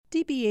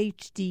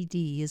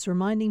CBHDD is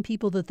reminding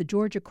people that the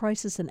Georgia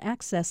Crisis and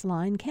Access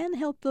Line can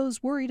help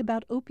those worried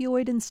about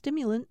opioid and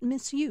stimulant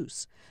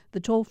misuse. The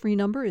toll-free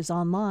number is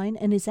online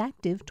and is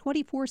active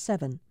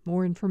 24/7.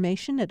 More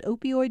information at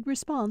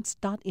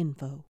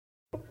opioidresponse.info.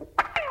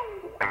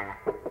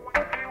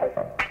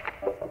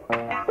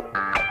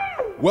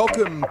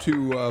 Welcome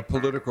to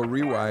Political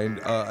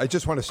Rewind. I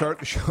just want to start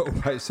the show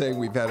by saying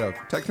we've had a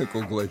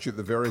technical glitch at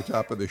the very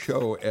top of the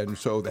show, and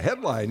so the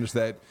headlines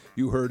that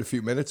you heard a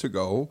few minutes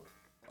ago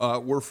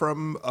were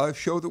from a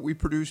show that we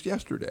produced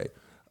yesterday.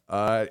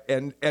 But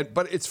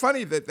it's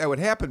funny that would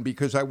happen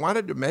because I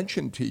wanted to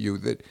mention to you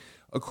that,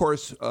 of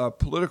course,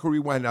 Political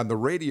Rewind on the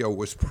radio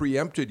was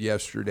preempted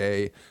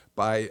yesterday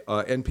by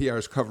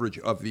NPR's coverage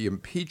of the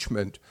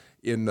impeachment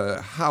in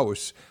the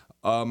House.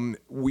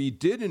 We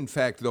did, in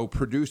fact, though,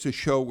 produce a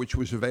show which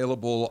was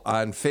available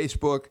on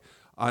Facebook,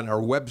 on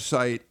our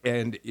website,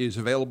 and is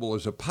available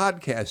as a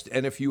podcast.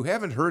 And if you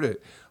haven't heard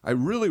it, I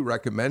really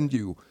recommend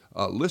you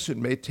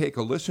take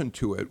a listen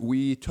to it.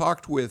 We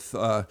talked with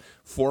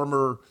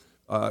former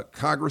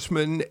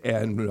Congressman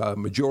and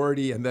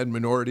Majority and then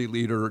Minority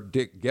Leader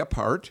Dick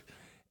Gephardt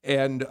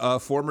and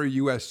former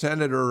U.S.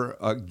 Senator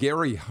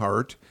Gary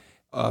Hart,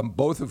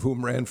 both of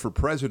whom ran for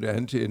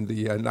president in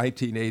the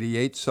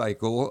 1988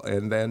 cycle,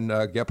 and then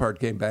Gephardt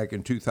came back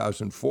in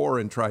 2004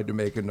 and tried to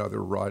make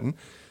another run.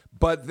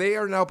 But they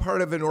are now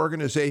part of an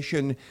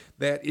organization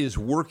that is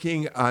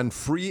working on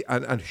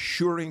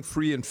assuring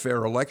free and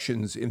fair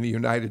elections in the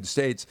United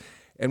States.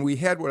 And we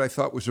had what I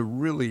thought was a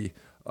really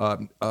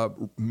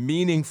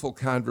meaningful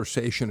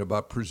conversation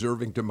about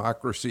preserving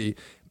democracy,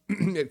 at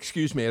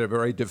a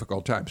very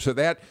difficult time. So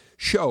that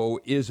show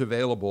is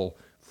available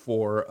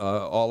for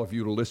all of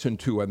you to listen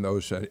to on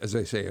those, as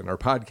I say, on our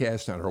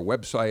podcast, on our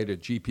website at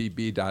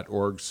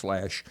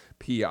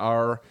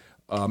gpb.org/PR.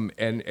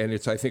 And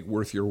it's, I think,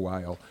 worth your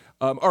while.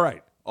 All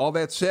right. All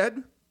that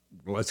said,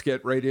 let's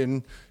get right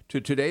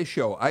into today's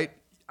show. I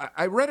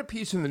read a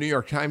piece in the New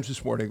York Times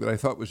this morning that I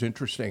thought was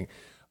interesting,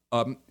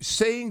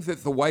 saying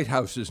that the White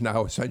House is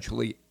now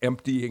essentially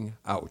emptying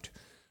out.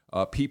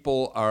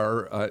 People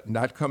are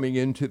not coming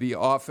into the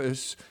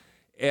office,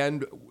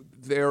 and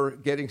they're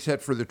getting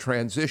set for the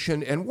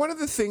transition. And one of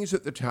the things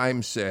that the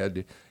Times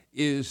said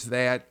is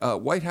that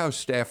White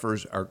House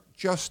staffers are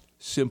just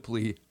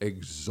simply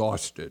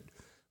exhausted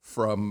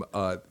from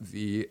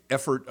the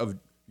effort of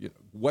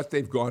what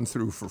they've gone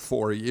through for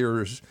 4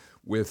 years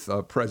with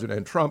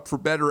President Trump, for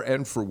better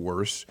and for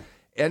worse.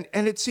 And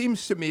it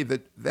seems to me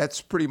that that's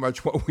pretty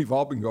much what we've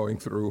all been going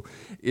through,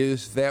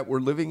 is that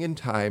we're living in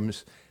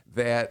times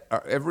that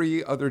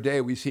every other day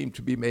we seem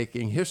to be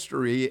making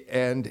history,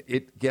 and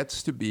it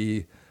gets to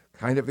be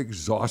kind of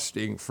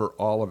exhausting for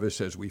all of us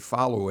as we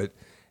follow it.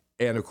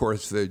 And of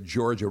course, the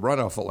Georgia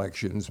runoff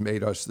elections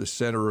made us the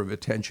center of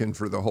attention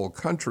for the whole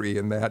country,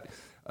 and that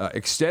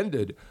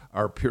extended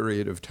our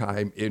period of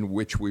time in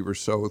which we were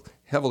so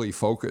heavily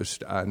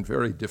focused on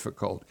very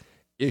difficult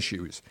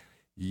issues.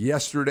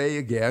 Yesterday,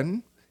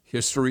 again,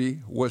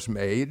 history was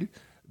made.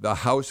 The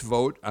House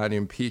vote on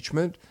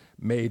impeachment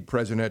made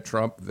President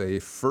Trump the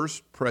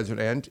first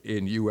president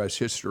in U.S.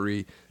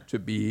 history to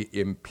be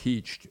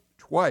impeached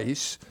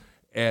twice.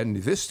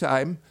 And this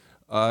time,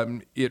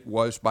 it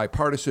was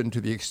bipartisan to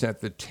the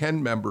extent that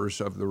 10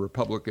 members of the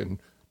Republican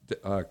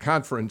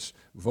conference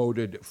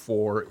voted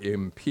for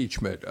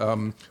impeachment.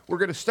 We're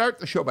going to start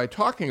the show by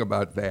talking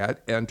about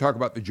that and talk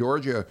about the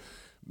Georgia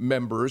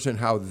members and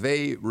how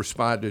they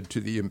responded to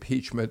the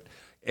impeachment.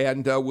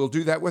 And we'll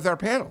do that with our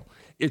panel.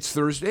 It's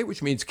Thursday,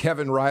 which means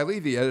Kevin Riley,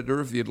 the editor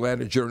of the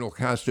Atlanta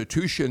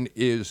Journal-Constitution,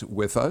 is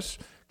with us.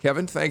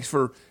 Kevin, thanks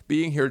for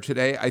being here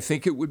today. I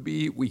think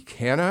we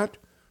cannot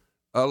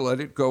let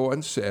it go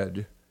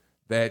unsaid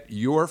that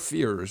your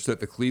fears that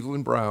the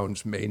Cleveland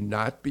Browns may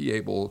not be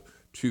able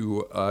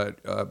to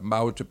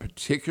mount a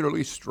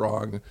particularly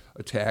strong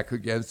attack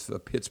against the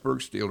Pittsburgh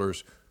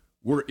Steelers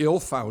were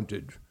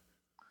ill-founded.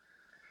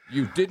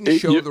 You didn't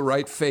show the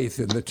right faith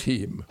in the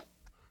team.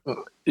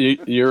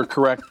 You're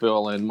correct,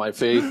 Bill, and my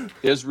faith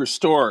is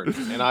restored.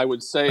 And I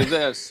would say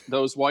this,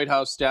 those White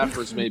House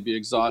staffers may be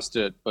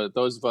exhausted, but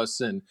those of us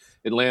in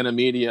Atlanta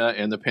media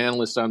and the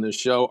panelists on this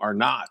show are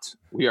not.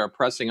 We are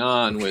pressing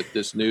on with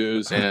this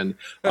news and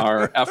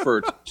our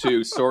effort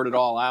to sort it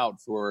all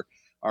out for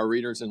our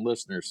readers and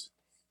listeners.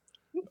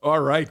 All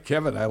right,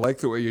 Kevin, I like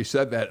the way you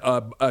said that.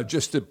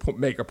 Just to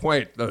make a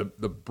point,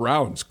 the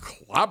Browns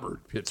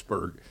clobbered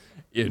Pittsburgh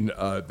in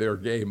their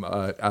game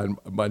on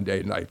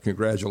Monday night.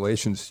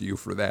 Congratulations to you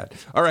for that.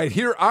 All right,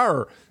 here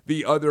are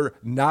the other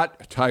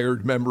not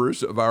tired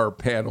members of our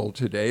panel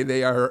today.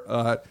 They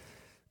are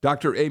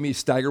Dr. Amy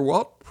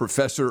Steigerwalt,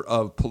 professor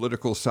of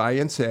political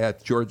science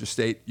at Georgia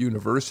State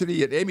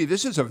University. And Amy,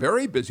 this is a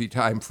very busy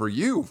time for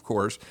you, of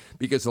course,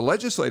 because the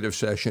legislative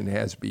session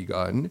has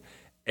begun,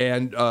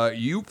 and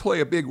you play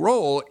a big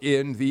role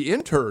in the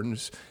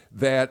interns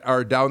that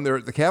are down there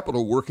at the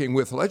Capitol working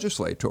with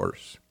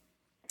legislators.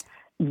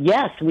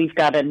 Yes, we've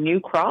got a new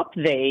crop.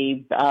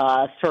 They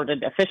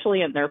started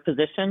officially in their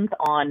positions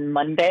on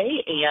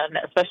Monday, and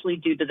especially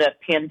due to the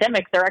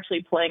pandemic, they're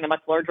actually playing a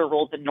much larger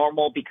role than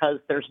normal because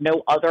there's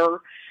no other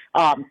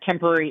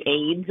temporary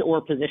aides or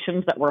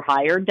positions that were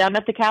hired down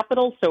at the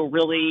Capitol. So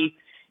really,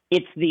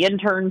 it's the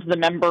interns, the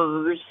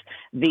members,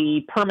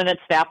 the permanent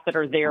staff that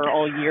are there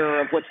all year,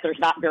 of which there's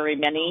not very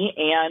many,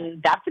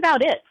 and that's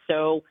about it.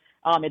 So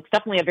it's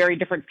definitely a very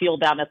different feel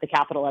down at the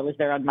Capitol. I was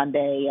there on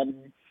Monday,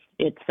 and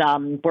it's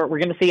we're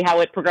going to see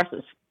how it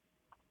progresses.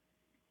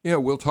 Yeah,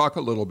 we'll talk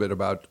a little bit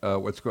about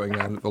what's going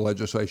on at the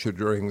legislature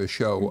during the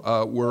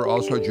show. We're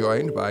also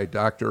joined by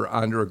Dr.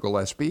 Andra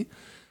Gillespie.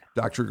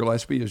 Dr.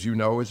 Gillespie, as you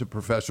know, is a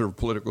professor of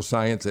political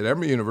science at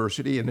Emory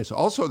University and is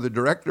also the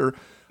director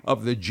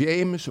of the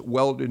James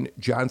Weldon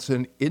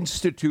Johnson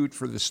Institute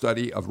for the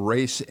Study of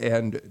Race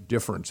and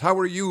Difference. How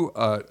are you,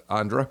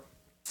 Andra?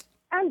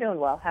 I'm doing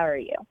well. How are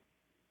you?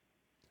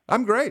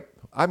 I'm great.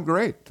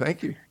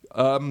 Thank you.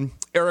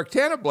 Eric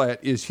Tanenblatt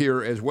is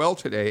here as well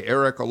today.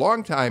 Eric, a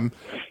longtime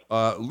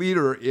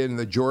leader in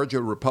the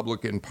Georgia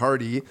Republican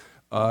Party.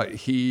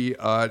 He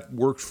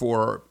worked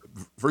for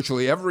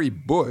virtually every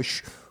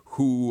Bush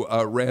who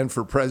ran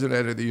for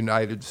president of the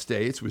United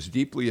States, was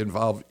deeply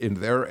involved in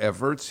their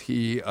efforts.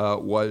 He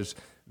was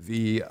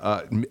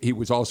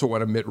also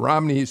one of Mitt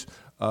Romney's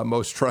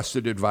most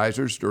trusted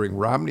advisors during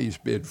Romney's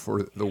bid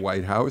for the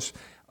White House.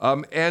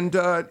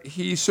 And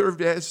he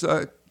served as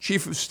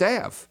chief of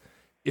staff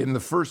in the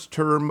first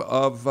term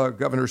of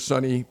Governor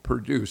Sonny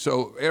Perdue.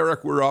 So,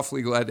 Eric, we're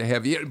awfully glad to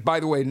have you. By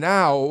the way,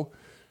 now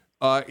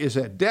is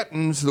at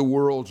Detton's, the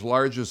world's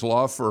largest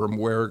law firm,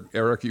 where,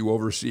 Eric, you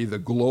oversee the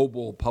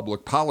global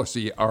public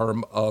policy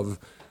arm of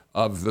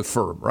the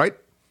firm, right?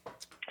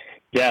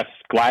 Yes,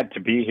 glad to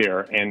be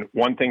here. And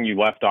one thing you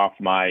left off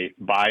my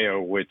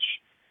bio, which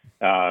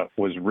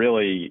was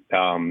really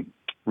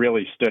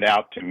stood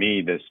out to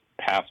me this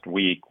past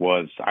week,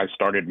 was I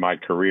started my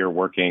career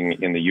working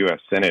in the U.S.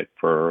 Senate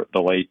for the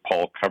late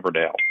Paul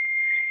Coverdale,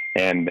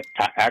 and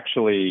I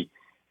actually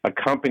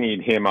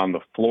accompanied him on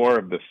the floor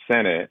of the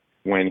Senate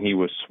when he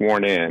was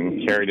sworn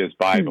in, carried his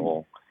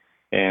Bible,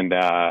 and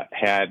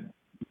had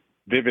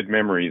vivid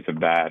memories of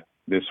that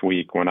this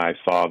week when I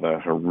saw the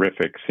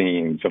horrific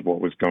scenes of what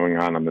was going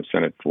on the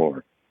Senate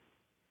floor.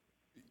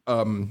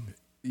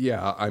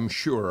 Yeah, I'm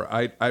sure.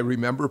 I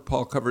remember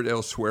Paul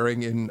Coverdale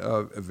swearing in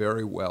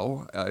very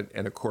well,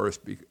 and of course,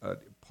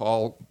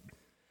 Paul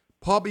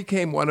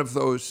became one of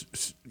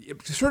those,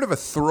 sort of a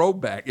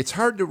throwback. It's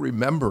hard to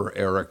remember,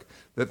 Eric,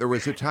 that there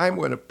was a time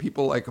when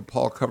people like a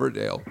Paul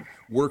Coverdale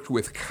worked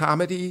with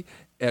comedy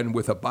and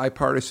with a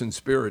bipartisan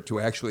spirit to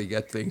actually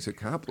get things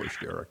accomplished,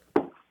 Eric.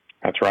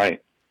 That's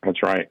right.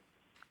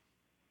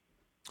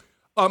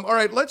 All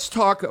right, let's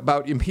talk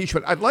about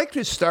impeachment. I'd like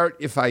to start,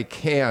 if I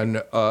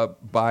can,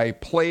 by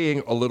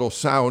playing a little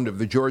sound of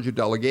the Georgia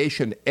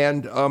delegation.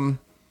 And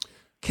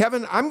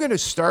Kevin, I'm going to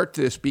start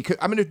this because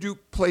I'm going to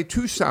play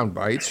two sound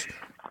bites.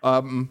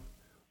 The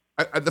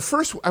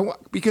first,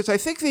 because I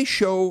think they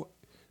show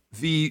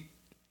the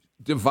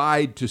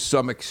divide to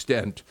some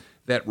extent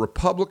that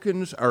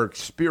Republicans are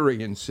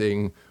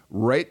experiencing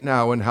right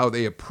now and how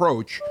they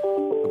approach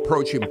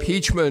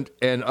impeachment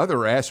and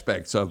other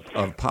aspects of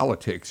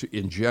politics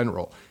in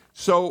general.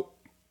 So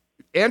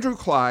Andrew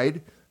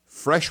Clyde,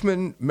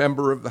 freshman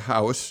member of the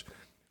House,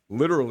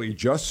 literally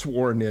just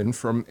sworn in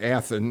from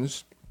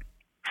Athens,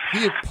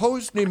 he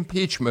opposed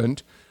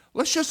impeachment.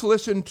 Let's just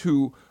listen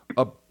to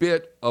a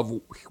bit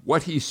of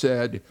what he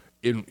said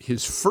in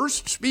his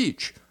first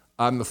speech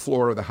on the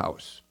floor of the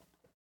House.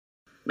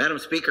 Madam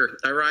Speaker,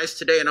 I rise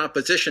today in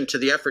opposition to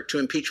the effort to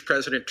impeach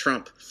President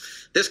Trump.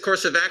 This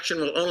course of action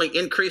will only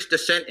increase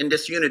dissent and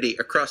disunity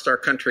across our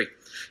country,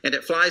 and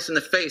it flies in the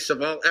face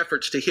of all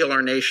efforts to heal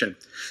our nation.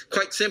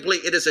 Quite simply,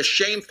 it is a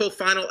shameful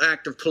final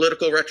act of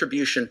political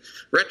retribution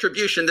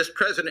this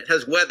president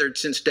has weathered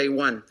since day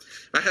one.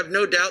 I have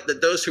no doubt that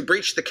those who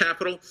breached the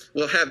Capitol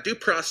will have due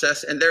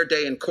process and their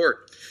day in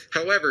court.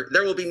 However,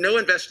 there will be no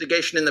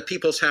investigation in the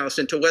People's House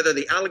into whether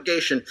the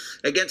allegation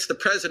against the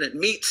president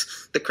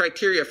meets the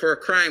criteria for a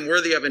crime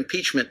worthy of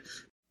impeachment.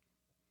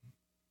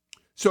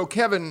 So,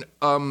 Kevin,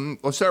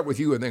 let's start with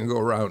you and then go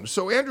around.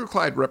 So Andrew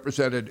Clyde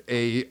represented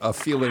a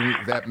feeling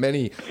that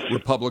many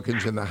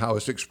Republicans in the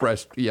House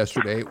expressed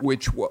yesterday,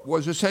 which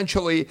was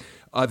essentially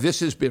this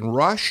has been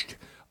rushed.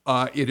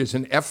 It is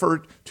an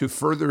effort to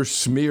further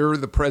smear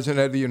the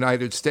President of the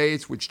United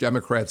States, which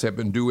Democrats have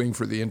been doing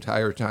for the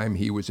entire time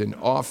he was in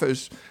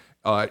office.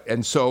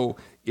 And so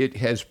it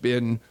has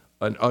been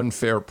an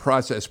unfair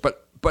process.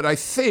 But I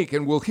think,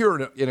 and we'll hear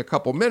in a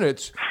couple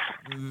minutes,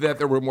 that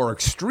there were more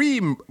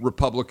extreme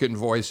Republican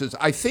voices.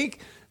 I think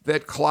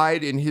that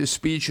Clyde, in his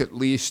speech at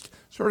least,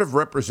 sort of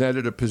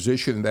represented a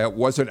position that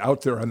wasn't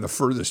out there on the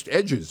furthest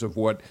edges of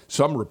what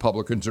some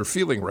Republicans are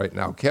feeling right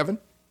now. Kevin?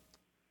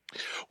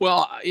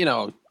 Well,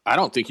 I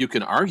don't think you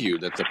can argue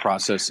that the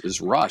process is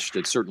rushed.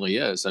 It certainly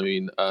is. I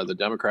mean, the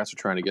Democrats are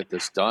trying to get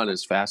this done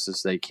as fast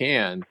as they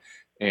can.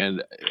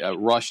 And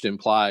rushed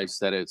implies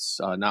that it's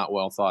not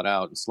well thought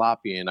out and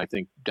sloppy. And I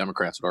think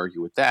Democrats would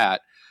argue with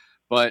that.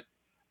 But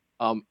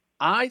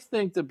I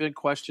think the big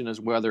question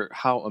is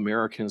how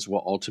Americans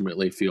will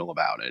ultimately feel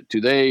about it. Do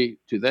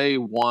they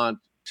want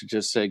to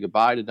just say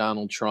goodbye to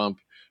Donald Trump,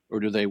 or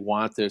do they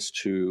want this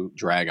to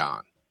drag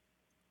on?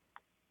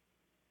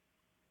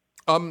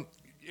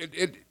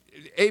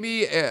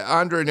 Amy,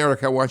 Andre, and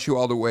Eric, I want you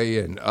all to weigh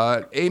in.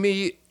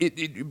 Amy,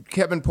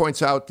 Kevin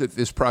points out that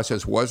this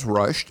process was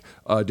rushed.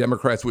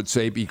 Democrats would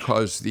say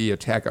because the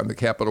attack on the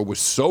Capitol was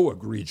so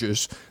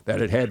egregious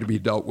that it had to be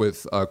dealt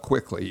with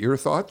quickly. Your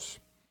thoughts?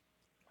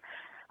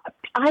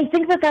 I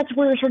think that's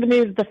where sort of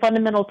the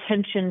fundamental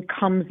tension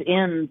comes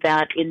in,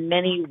 that in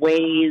many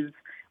ways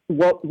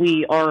what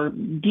we are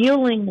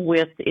dealing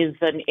with is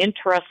an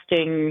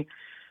interesting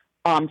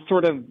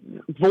sort of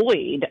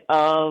void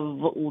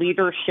of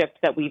leadership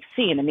that we've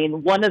seen. I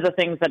mean, one of the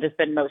things that has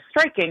been most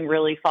striking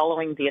really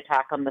following the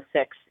attack on the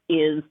 6th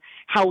is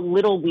how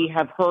little we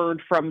have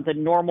heard from the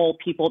normal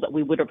people that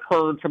we would have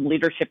heard from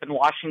leadership in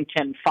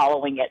Washington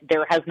following it.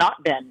 There has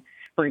not been,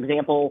 for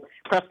example,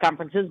 press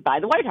conferences by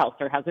the White House.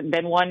 There hasn't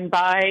been one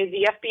by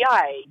the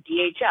FBI,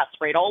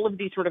 DHS, right? All of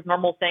these sort of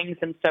normal things.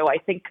 And so I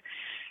think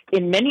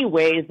in many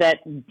ways that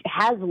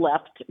has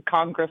left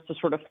Congress to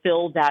sort of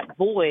fill that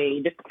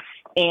void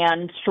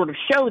and sort of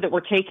show that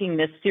we're taking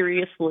this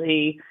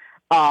seriously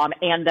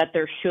and that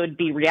there should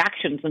be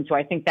reactions. And so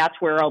I think that's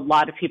where a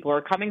lot of people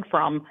are coming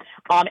from.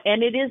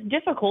 And it is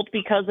difficult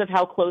because of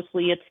how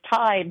closely it's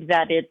tied,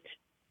 that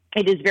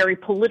it is very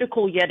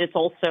political, yet it's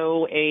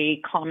also a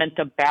comment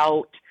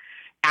about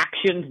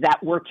actions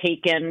that were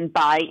taken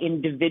by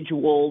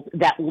individuals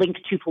that link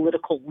to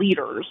political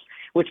leaders,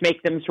 which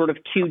make them sort of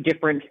two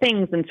different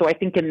things. And so I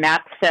think in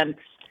that sense,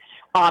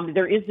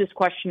 there is this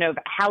question of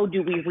how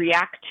do we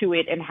react to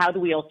it, and how do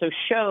we also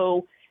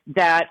show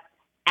that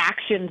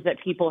actions that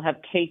people have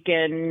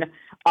taken,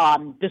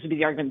 this would be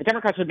the argument the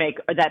Democrats would make,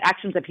 that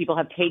actions that people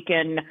have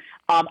taken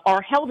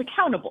are held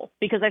accountable.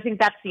 Because I think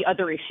that's the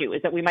other issue,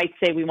 is that we might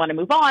say we want to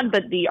move on,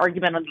 but the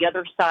argument on the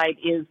other side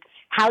is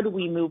how do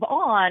we move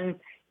on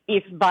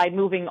if by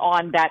moving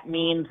on that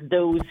means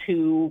those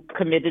who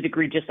committed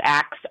egregious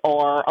acts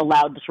are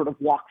allowed to sort of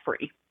walk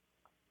free?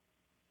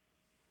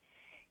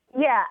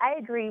 Yeah, I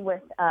agree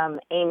with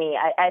Amy.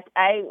 I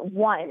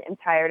am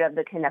tired of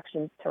the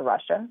connections to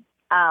Russia.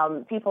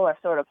 People are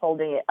sort of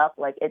holding it up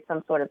like it's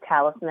some sort of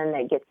talisman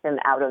that gets them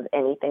out of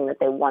anything that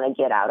they want to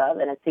get out of.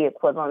 And it's the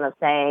equivalent of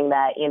saying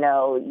that,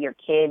 your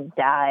kid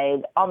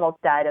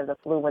almost died of the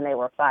flu when they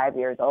were 5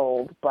 years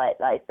old, but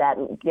like that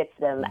gets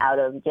them out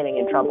of getting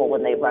in trouble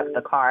when they wreck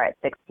the car at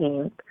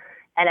 16.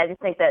 And I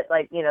just think that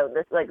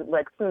this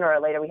like sooner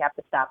or later we have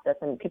to stop this,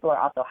 and people are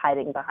also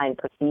hiding behind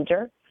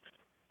procedure.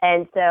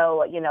 And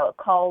so, it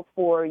calls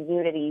for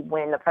unity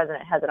when the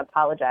president hasn't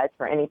apologized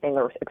for anything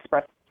or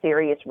expressed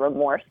serious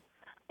remorse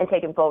and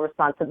taken full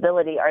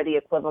responsibility are the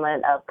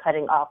equivalent of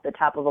cutting off the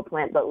top of a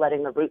plant but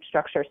letting the root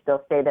structure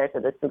still stay there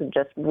so this can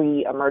just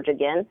re-emerge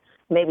again,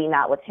 maybe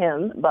not with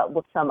him, but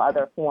with some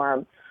other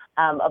form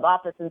of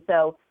office. And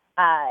so,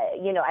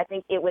 I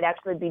think it would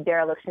actually be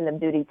dereliction of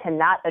duty to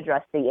not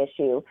address the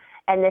issue.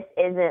 And this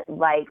isn't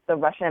like the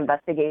Russia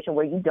investigation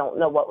where you don't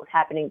know what was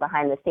happening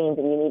behind the scenes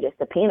and you need to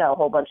subpoena a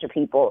whole bunch of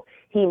people.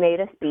 He made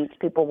a speech.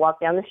 People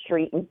walked down the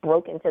street and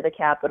broke into the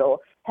Capitol,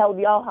 held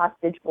y'all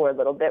hostage for a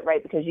little bit,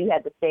 right, because you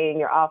had to stay in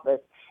your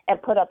office,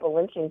 and put up a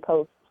lynching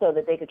post so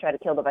that they could try to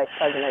kill the vice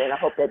president. And I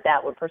hope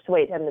that would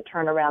persuade him to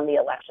turn around the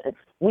election.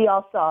 We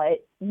all saw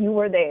it. You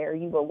were there.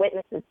 You were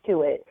witnesses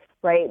to it,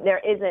 right?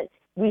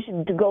 We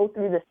should go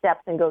through the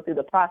steps and go through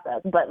the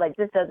process, but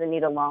this doesn't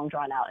need a long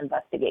drawn out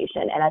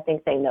investigation. And I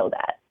think they know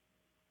that.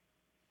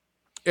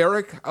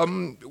 Eric,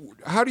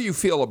 how do you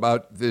feel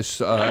about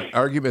this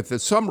argument that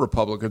some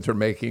Republicans are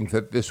making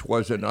that this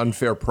was an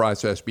unfair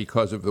process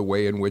because of the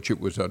way in which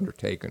it was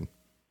undertaken?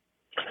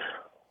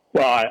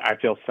 Well, I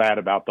feel sad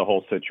about the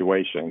whole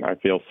situation. I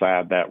feel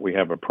sad that we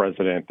have a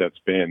president that's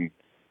been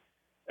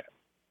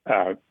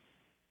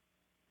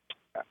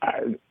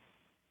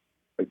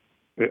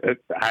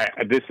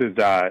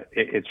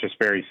it's just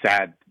very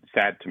sad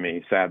to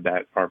me, sad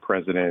that our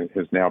president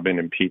has now been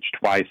impeached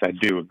twice. I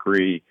do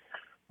agree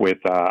with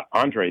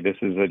Andre. This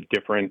is a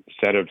different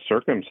set of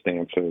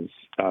circumstances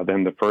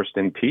than the first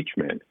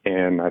impeachment.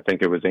 And I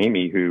think it was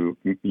Amy who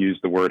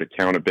used the word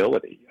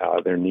accountability.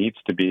 There needs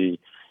to be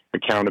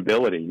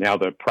accountability. Now,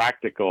 the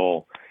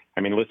practical,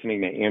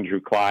 listening to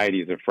Andrew Clyde,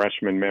 he's a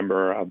freshman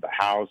member of the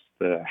House.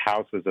 The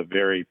House is a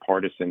very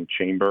partisan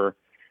chamber.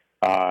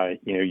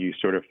 You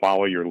sort of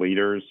follow your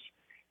leaders,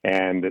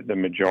 and the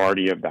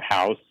majority of the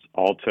House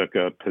all took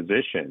a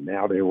position.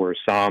 Now, there were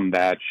some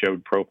that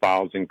showed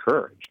profiles in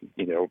courage.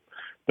 The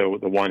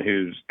one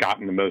who's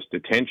gotten the most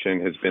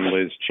attention has been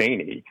Liz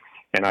Cheney.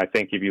 And I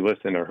think if you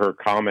listen to her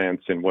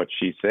comments and what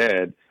she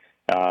said,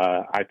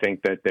 I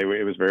think that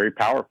it was very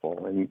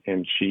powerful.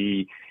 And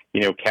she,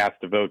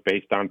 cast a vote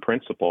based on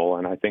principle.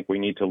 And I think we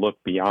need to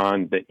look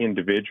beyond the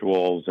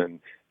individuals and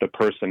the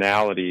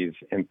personalities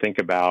and think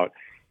about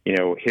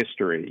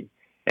history,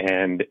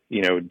 and,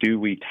 do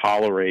we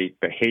tolerate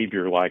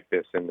behavior like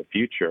this in the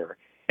future?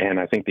 And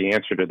I think the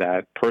answer to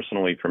that,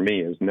 personally, for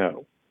me, is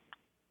no.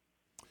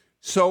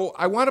 So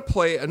I want to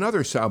play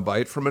another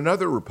soundbite from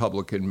another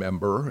Republican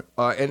member.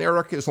 And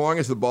Eric, as long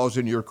as the ball's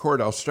in your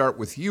court, I'll start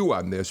with you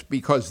on this,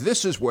 because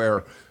this is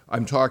where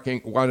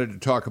wanted to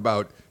talk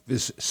about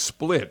this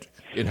split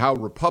in how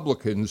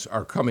Republicans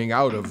are coming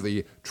out of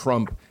the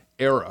Trump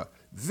era.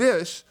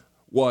 This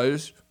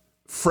was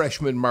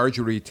freshman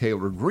Marjorie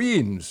Taylor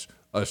Greene's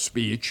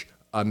speech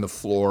on the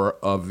floor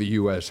of the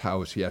U.S.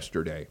 House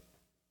yesterday.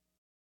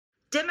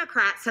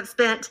 Democrats have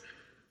spent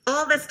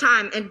all this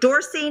time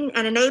endorsing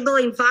and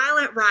enabling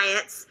violent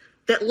riots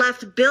that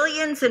left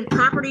billions in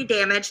property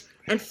damage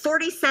and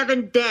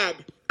 47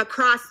 dead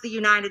across the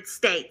United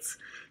States.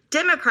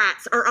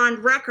 Democrats are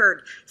on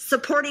record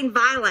supporting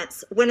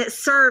violence when it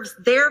serves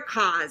their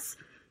cause,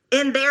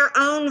 in their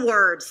own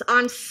words,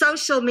 on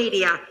social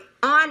media,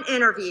 on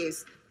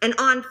interviews, and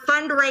on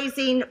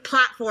fundraising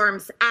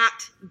platforms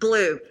Act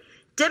Blue.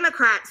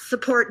 Democrats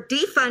support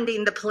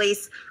defunding the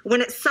police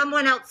when it's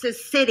someone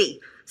else's city,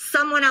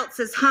 someone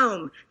else's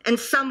home, and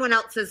someone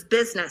else's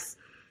business.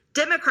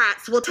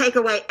 Democrats will take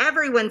away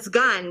everyone's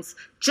guns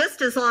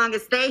just as long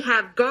as they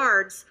have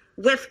guards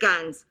with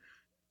guns.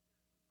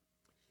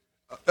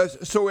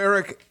 So,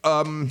 Eric,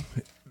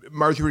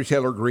 Marjorie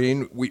Taylor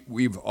Greene,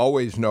 we've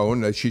always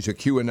known that she's a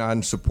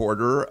QAnon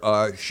supporter.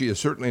 She is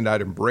certainly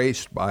not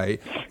embraced by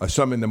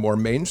some in the more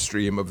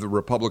mainstream of the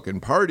Republican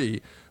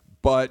Party.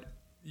 But,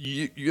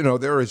 you know,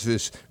 there is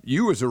this,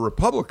 you as a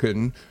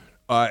Republican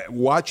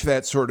watch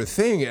that sort of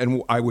thing,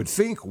 and I would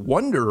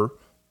wonder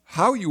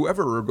how you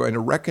ever are going to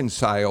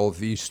reconcile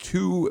these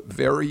two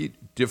very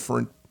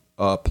different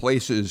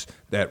places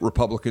that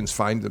Republicans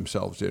find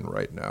themselves in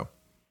right now.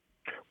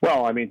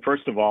 Well, I mean,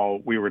 first of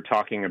all, we weren't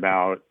talking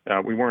about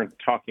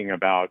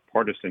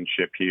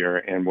partisanship here,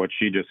 and what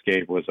she just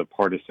gave was a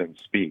partisan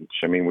speech.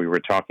 I mean, we were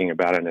talking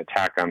about an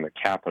attack on the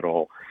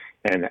Capitol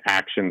and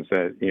actions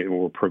that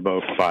were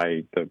provoked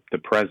by the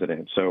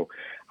president. So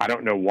I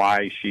don't know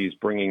why she's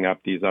bringing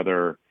up these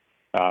other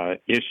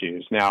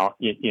issues. Now,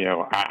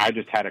 I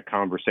just had a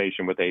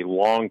conversation with a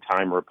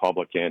longtime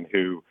Republican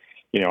who,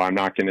 I'm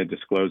not going to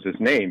disclose his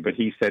name, but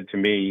he said to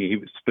me, he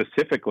was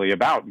specifically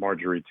about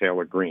Marjorie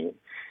Taylor Greene,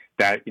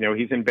 that,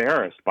 he's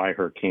embarrassed by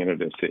her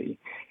candidacy.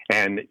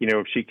 And,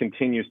 if she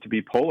continues to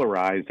be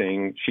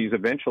polarizing, she's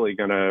eventually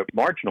going to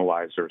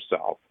marginalize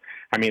herself.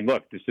 I mean,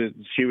 look,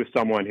 she was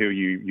someone who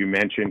you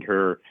mentioned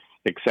her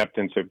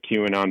acceptance of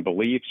QAnon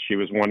beliefs. She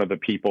was one of the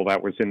people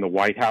that was in the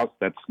White House,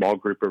 that small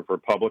group of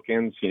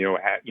Republicans,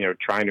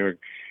 trying to,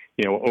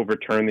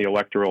 overturn the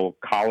Electoral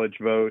College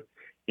vote.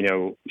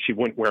 She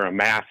wouldn't wear a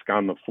mask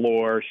on the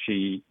floor.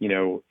 She,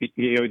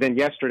 then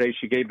yesterday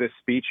she gave this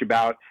speech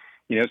about,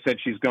 said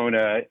she's going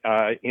to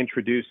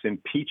introduce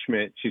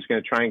impeachment. She's going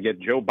to try and get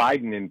Joe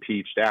Biden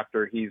impeached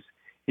after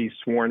he's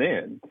sworn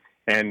in.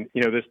 And,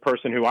 this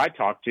person who I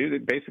talked to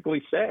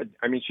basically said,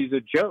 I mean, she's a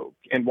joke.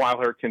 And while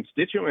her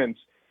constituents,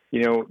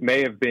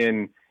 may have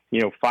been,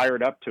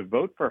 fired up to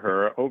vote for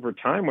her, over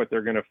time, what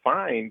they're going to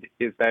find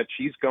is that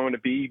she's going to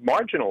be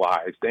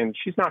marginalized and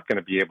she's not going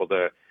to be able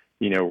to,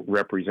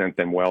 represent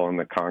them well in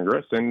the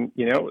Congress. And,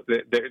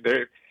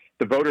 the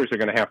voters are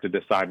going to have to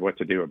decide what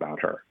to do about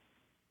her.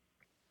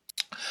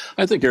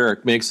 I think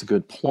Eric makes a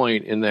good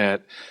point in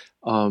that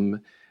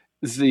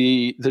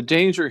the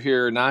danger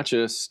here, not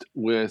just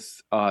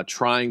with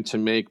trying to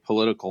make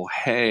political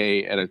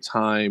hay at a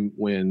time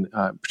when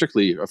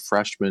particularly a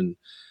freshman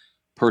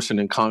person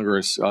in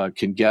Congress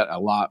can get a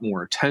lot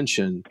more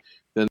attention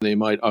than they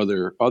might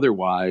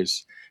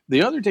otherwise.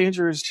 The other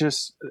danger is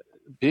just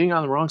being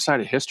on the wrong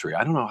side of history.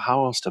 I don't know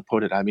how else to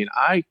put it. I mean,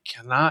 I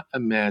cannot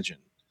imagine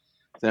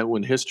that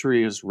when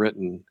history is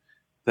written,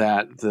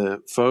 that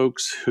the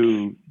folks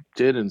who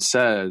did and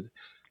said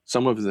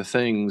some of the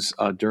things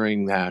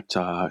during that,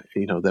 the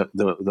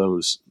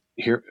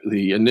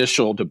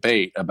initial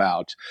debate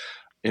about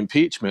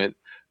impeachment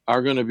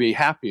are going to be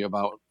happy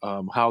about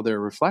how they're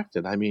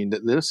reflected. I mean,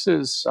 this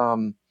is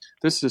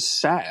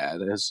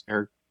sad, as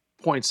Eric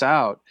points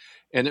out,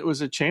 and it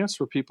was a chance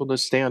for people to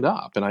stand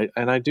up. And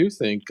I do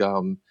think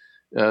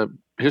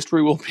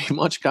history will be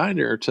much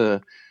kinder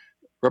to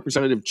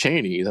Representative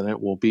Cheney than it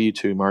will be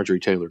to Marjorie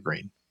Taylor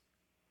Greene.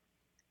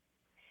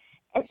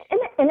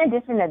 In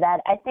addition to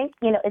that, I think,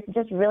 it's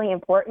just really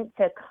important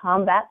to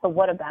combat the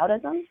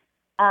whataboutism.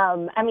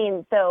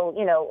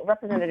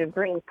 Representative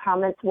Greene's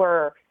comments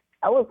were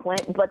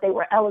eloquent, but they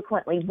were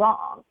eloquently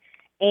wrong.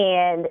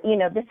 And,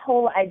 this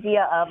whole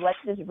idea of let's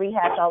just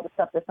rehash all the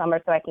stuff this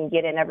summer so I can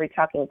get in every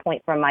talking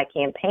point from my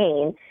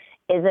campaign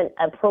isn't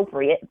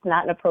appropriate. It's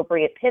not an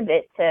appropriate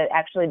pivot to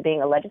actually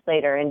being a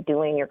legislator and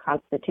doing your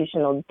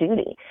constitutional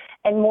duty.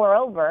 And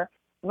moreover,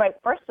 right,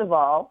 first of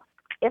all,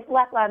 if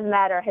Black Lives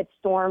Matter had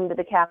stormed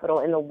the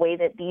Capitol in the way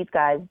that these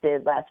guys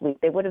did last week,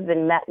 they would have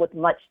been met with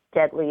much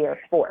deadlier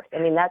force.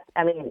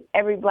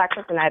 Every Black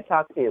person I've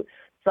talked to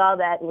saw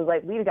that and was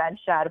like, we'd have gotten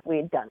shot if we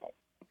had done it.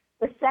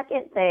 The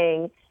second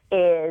thing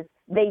is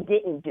they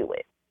didn't do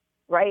it,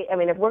 right? I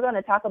mean, if we're going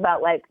to talk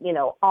about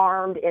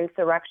armed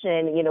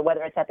insurrection,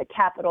 whether it's at the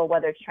Capitol,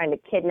 whether it's trying to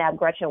kidnap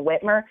Gretchen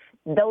Whitmer,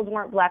 those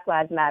weren't Black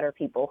Lives Matter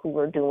people who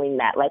were doing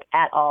that,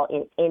 at all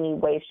in any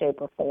way, shape,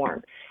 or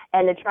form.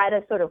 And to try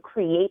to sort of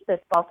create this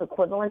false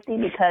equivalency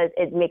because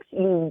it makes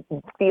you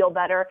feel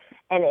better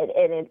and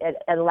it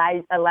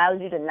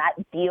allows you to not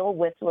deal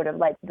with sort of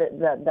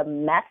the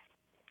mess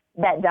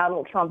that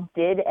Donald Trump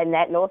did and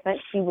that, no offense,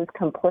 she was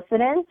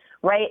complicit in,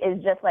 right,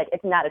 is just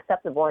it's not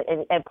acceptable.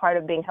 And part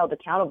of being held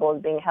accountable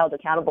is being held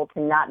accountable to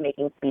not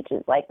making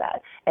speeches like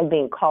that and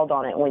being called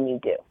on it when you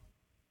do.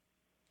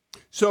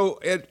 So,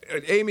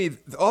 Amy,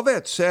 all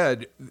that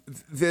said,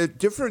 the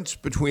difference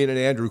between an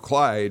Andrew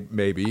Clyde,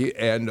 maybe,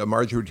 and a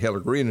Marjorie Taylor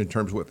Greene in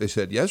terms of what they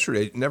said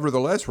yesterday,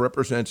 nevertheless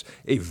represents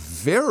a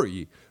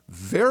very,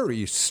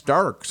 very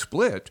stark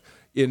split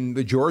in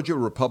the Georgia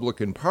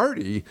Republican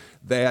Party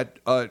that,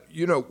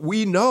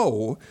 we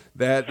know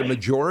that the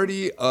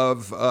majority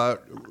of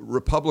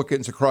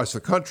Republicans across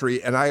the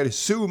country, and I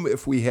assume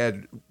if we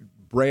had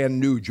brand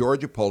new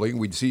Georgia polling,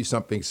 we'd see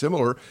something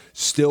similar,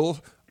 still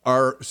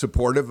are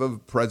supportive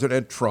of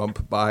President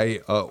Trump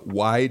by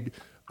wide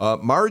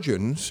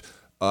margins.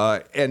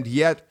 And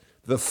yet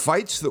the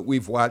fights that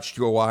we've watched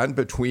go on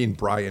between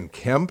Brian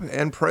Kemp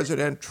and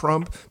President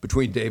Trump,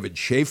 between David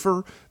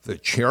Schaefer, the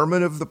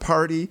chairman of the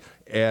party,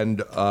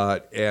 and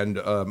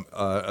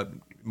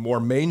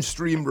more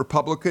mainstream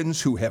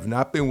Republicans who have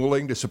not been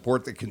willing to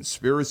support the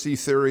conspiracy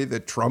theory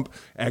that Trump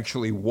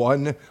actually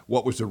won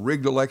what was a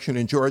rigged election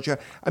in Georgia.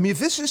 I mean,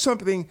 this is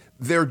something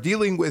they're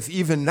dealing with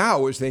even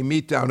now as they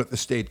meet down at the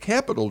state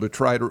capitol to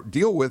try to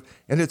deal with.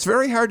 And it's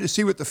very hard to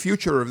see what the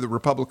future of the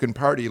Republican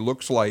Party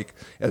looks like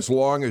as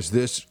long as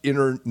this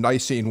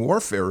internecine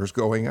warfare is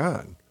going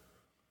on.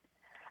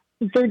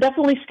 They're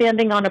definitely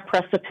standing on a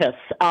precipice.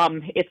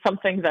 It's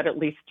something that at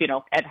least,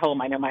 at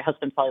home, I know my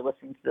husband's probably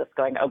listening to this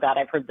going, oh, God,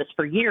 I've heard this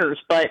for years.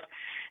 But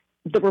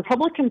the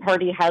Republican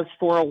Party has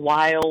for a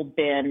while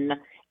been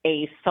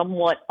a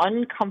somewhat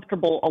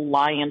uncomfortable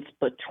alliance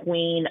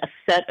between a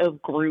set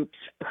of groups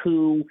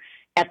who,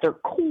 at their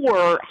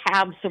core,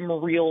 have some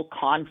real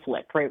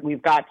conflict, right?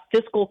 We've got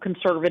fiscal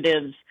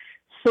conservatives,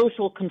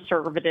 social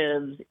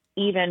conservatives,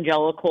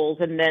 evangelicals,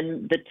 and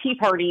then the Tea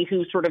Party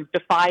who sort of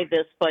defy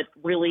this but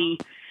really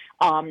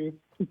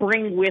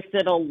bring with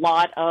it a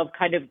lot of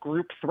kind of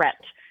group threat,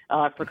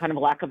 for kind of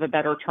lack of a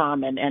better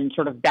term, and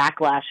sort of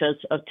backlashes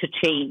to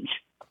change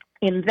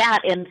in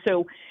that. And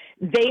so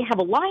they have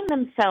aligned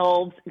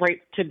themselves,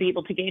 right, to be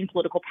able to gain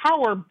political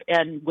power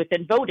and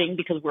within voting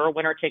because we're a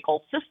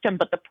winner-take-all system.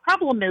 But the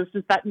problem is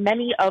that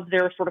many of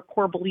their sort of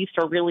core beliefs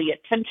are really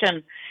at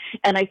tension.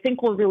 And I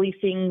think we're really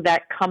seeing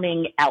that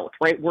coming out,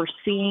 right? We're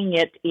seeing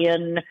it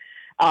in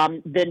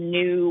the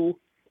new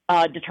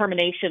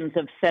determinations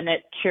of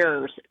Senate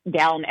chairs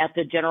down at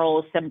the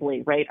General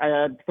Assembly, right?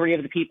 3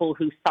 of the people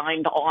who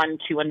signed on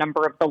to a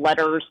number of the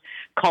letters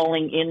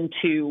calling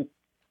into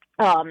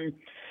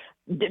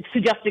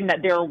suggesting that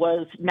there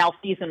was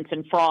malfeasance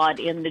and fraud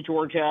in the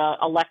Georgia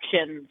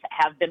elections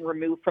have been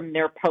removed from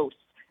their posts.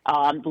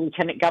 The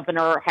lieutenant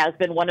governor has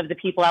been one of the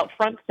people out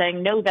front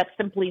saying, no, that's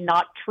simply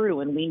not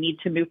true, and we need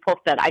to move forward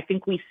with that. I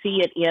think we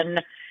see it in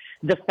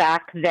the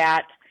fact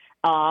that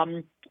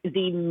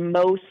the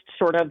most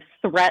sort of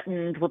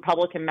threatened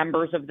Republican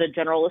members of the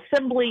General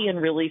Assembly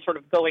and really sort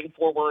of going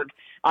forward,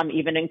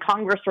 even in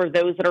Congress, are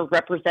those that are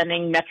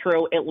representing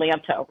Metro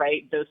Atlanta,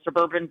 right? Those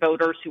suburban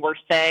voters who are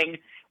saying,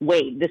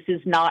 wait, this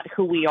is not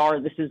who we are.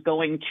 This is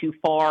going too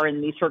far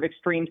and these sort of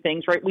extreme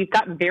things, right? We've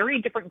got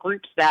very different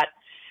groups that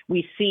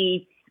we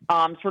see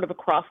sort of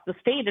across the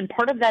state. And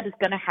part of that is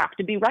going to have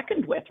to be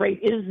reckoned with, right?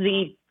 Is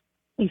the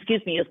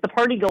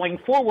party going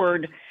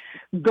forward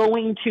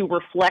going to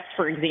reflect,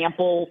 for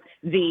example,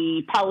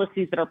 the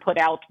policies that are put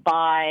out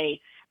by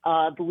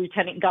the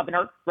lieutenant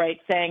governor, right,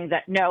 saying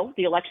that, no,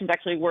 the elections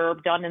actually were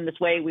done in this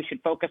way. We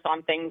should focus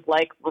on things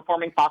like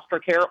reforming foster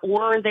care.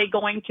 Or are they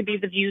going to be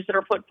the views that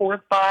are put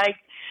forth by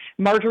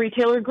Marjorie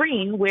Taylor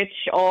Greene,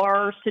 which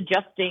are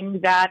suggesting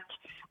that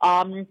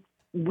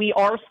we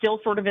are still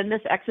sort of in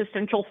this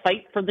existential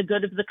fight for the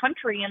good of the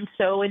country? And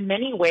so in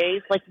many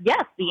ways,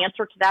 yes, the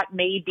answer to that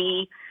may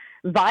be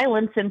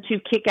violence and to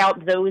kick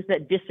out those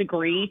that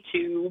disagree,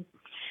 to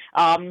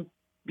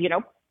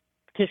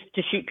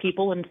shoot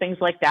people and things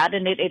like that.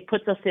 And it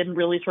puts us in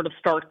really sort of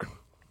stark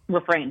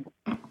refrain.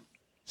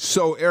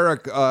 So,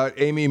 Eric,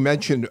 Amy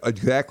mentioned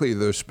exactly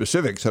the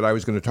specifics that I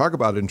was going to talk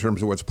about in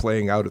terms of what's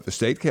playing out at the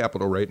state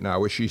capitol right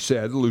now. As she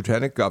said, the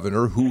lieutenant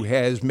governor, who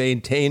has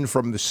maintained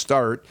from the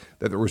start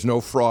that there was no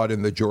fraud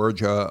in the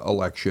Georgia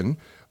election,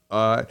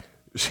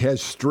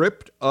 has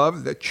stripped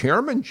of the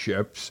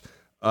chairmanships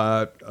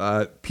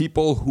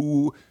people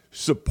who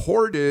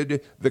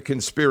supported the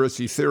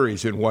conspiracy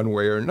theories in one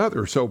way or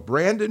another. So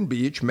Brandon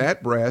Beach,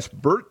 Matt Brass,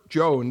 Burt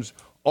Jones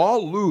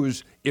all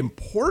lose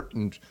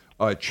important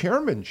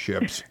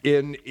chairmanships.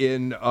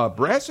 In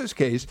Brass's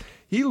case,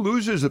 he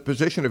loses the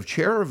position of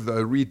chair of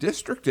the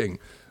redistricting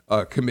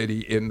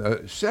committee in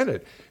the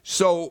Senate.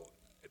 So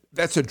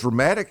that's a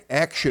dramatic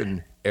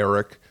action,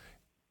 Eric.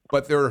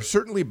 But there are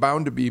certainly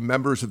bound to be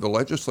members of the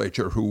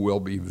legislature who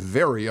will be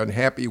very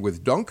unhappy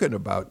with Duncan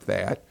about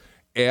that.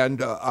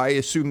 And I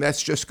assume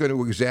that's just going to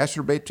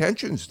exacerbate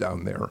tensions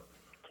down there.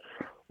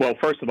 Well,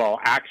 first of all,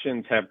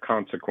 actions have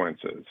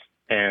consequences.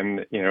 And,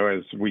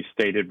 as we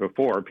stated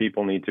before,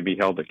 people need to be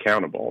held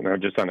accountable. Now,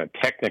 just on a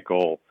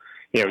technical,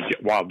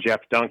 while Jeff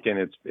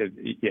Duncan,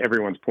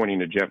 everyone's pointing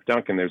to Jeff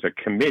Duncan, there's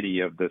a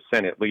committee of the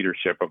Senate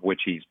leadership of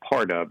which he's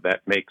part of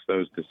that makes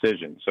those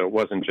decisions. So it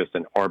wasn't just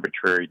an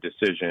arbitrary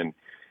decision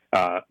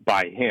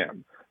by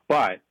him.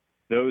 But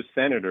those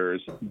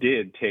senators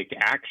did take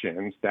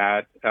actions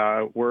that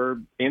were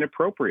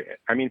inappropriate.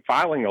 I mean,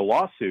 filing a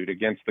lawsuit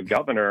against the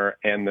governor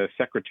and the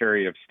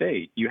Secretary of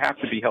State, you have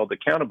to be held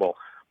accountable.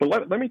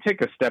 But let me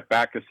take a step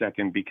back a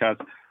second, because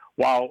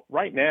while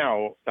right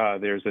now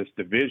there's this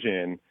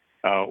division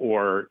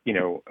or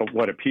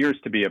what appears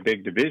to be a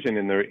big division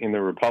in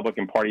the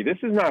Republican Party, this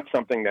is not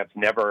something that's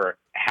never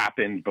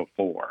happened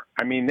before.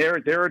 I mean,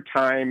 there are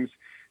times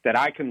that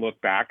I can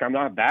look back. I'm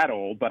not that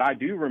old, but I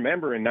do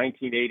remember in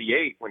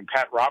 1988 when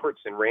Pat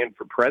Robertson ran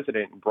for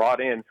president and brought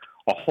in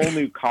a whole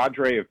new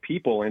cadre of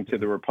people into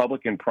the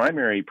Republican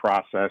primary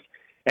process,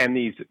 and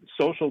these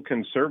social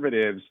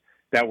conservatives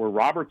that were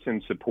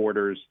Robertson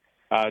supporters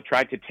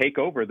tried to take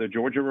over the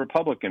Georgia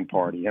Republican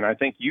Party. And I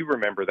think you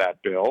remember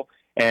that, Bill.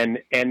 And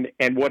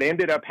what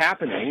ended up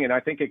happening, and I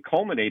think it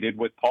culminated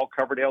with Paul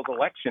Coverdale's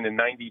election in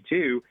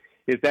 92,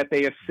 is that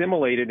they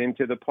assimilated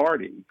into the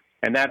party.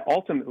 And that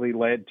ultimately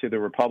led to the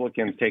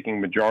Republicans taking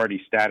majority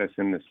status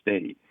in the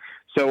state.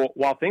 So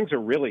while things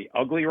are really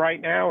ugly right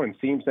now and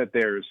seems that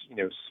there's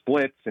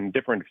splits and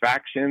different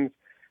factions,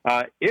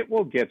 it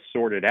will get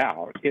sorted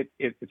out.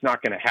 It's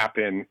not going to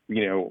happen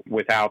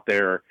without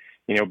there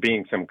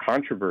being some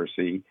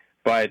controversy.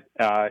 But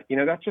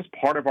that's just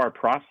part of our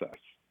process,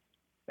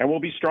 and we'll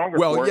be stronger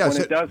for it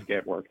when it does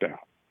get worked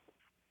out.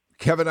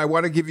 Kevin, I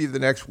want to give you the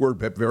next word,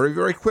 but very,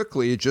 very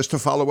quickly, just to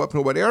follow up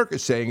on what Eric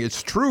is saying.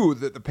 It's true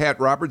that the Pat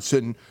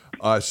Robertson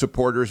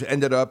supporters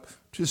ended up,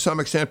 to some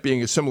extent,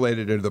 being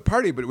assimilated into the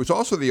party, but it was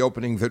also the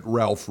opening that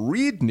Ralph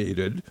Reed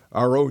needed,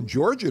 our own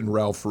Georgian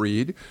Ralph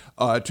Reed,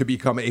 to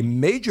become a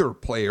major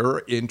player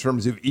in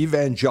terms of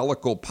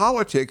evangelical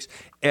politics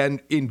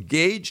and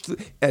engaged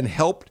and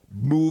helped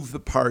move the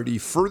party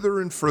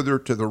further and further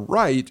to the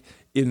right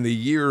in the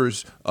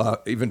years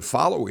even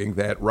following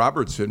that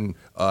Robertson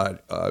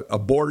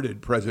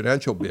aborted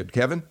presidential bid.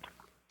 Kevin?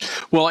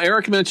 Well,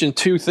 Eric mentioned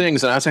two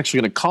things, and I was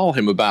actually going to call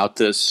him about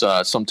this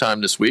sometime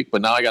this week.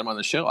 But now I got him on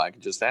the show, I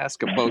can just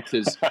ask him both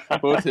his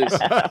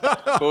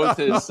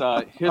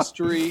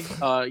history,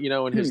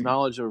 and his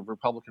knowledge of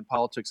Republican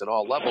politics at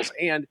all levels,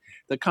 and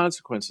the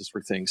consequences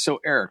for things.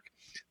 So, Eric,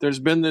 there's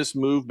been this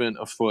movement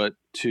afoot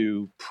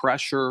to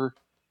pressure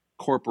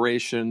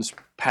corporations,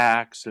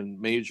 PACs,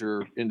 and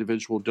major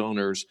individual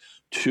donors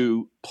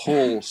to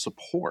pull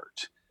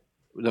support,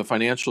 the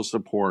financial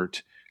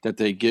support that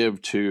they give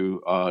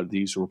to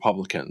these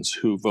Republicans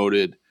who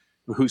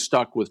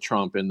stuck with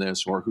Trump in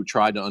this, or who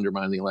tried to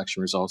undermine the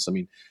election results. I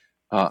mean,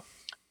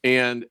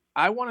 and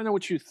I want to know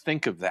what you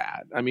think of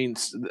that. I mean,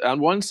 on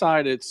one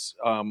side, it's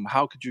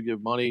how could you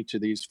give money to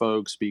these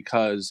folks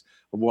because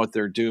of what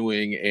they're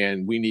doing,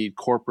 and we need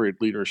corporate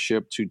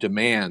leadership to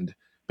demand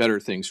better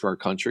things for our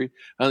country.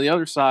 On the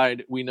other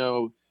side, we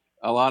know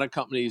a lot of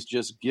companies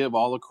just give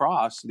all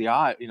across the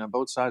aisle,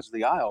 both sides of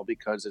the aisle,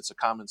 because it's a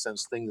common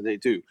sense thing that they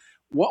do.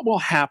 What will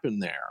happen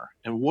there,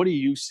 and what do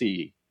you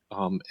see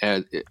do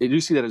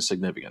you see that as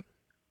significant?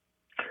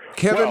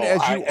 Kevin,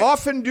 you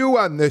often do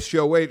on this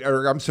show,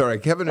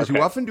 Kevin, as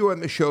you often do on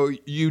the show,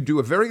 you do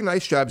a very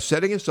nice job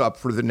setting us up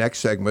for the next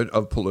segment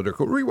of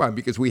Political Rewind,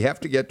 because we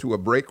have to get to a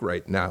break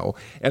right now.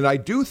 And I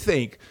do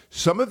think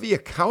some of the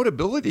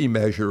accountability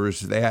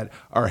measures that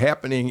are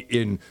happening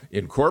in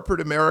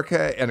corporate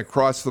America and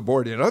across the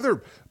board in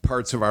other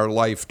parts of our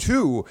life,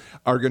 too,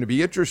 are going to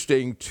be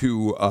interesting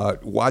to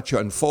watch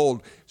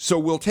unfold. So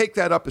we'll take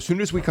that up as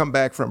soon as we come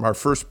back from our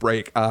first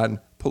break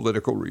on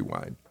Political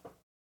Rewind.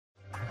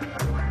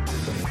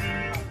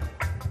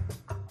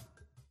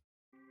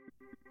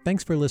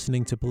 Thanks for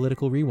listening to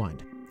Political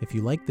Rewind. If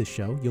you like this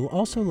show, you'll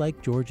also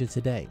like Georgia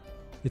Today.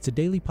 It's a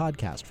daily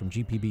podcast from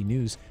GPB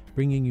News,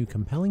 bringing you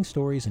compelling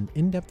stories and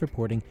in-depth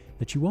reporting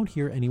that you won't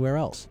hear anywhere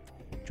else.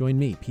 Join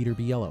me, Peter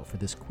Biello, for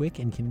this quick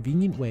and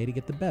convenient way to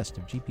get the best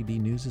of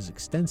GPB News'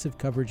 extensive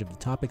coverage of the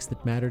topics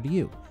that matter to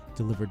you,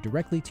 delivered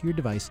directly to your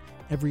device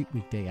every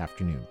weekday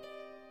afternoon.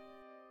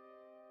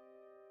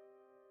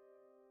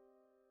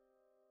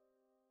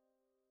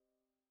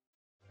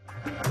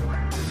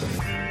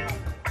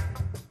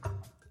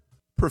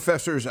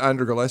 Professors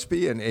Andra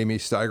Gillespie and Amy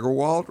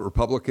Steigerwald,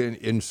 Republican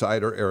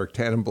insider Eric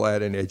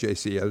Tannenblatt, and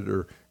AJC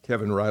editor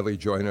Kevin Riley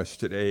join us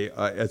today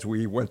as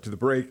we went to the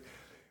break.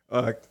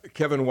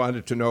 Kevin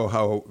wanted to know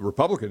how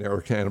Republican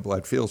Eric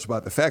Tanenblatt feels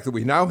about the fact that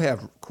we now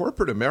have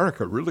corporate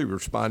America really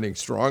responding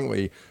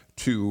strongly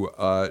to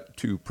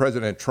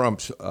President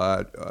Trump's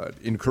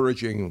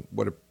encouraging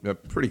what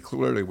pretty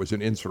clearly was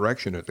an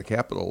insurrection at the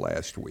Capitol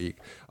last week.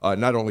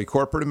 Not only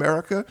corporate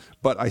America,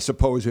 but I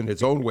suppose in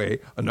its own way,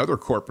 another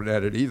corporate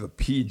entity, the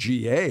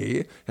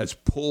PGA, has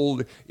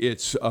pulled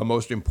its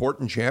most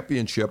important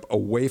championship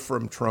away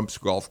from Trump's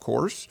golf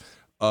course.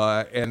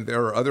 And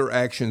there are other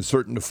actions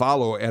certain to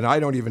follow, and I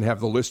don't even have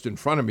the list in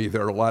front of me.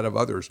 There are a lot of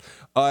others.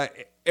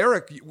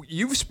 Eric,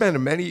 you've spent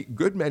many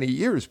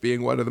years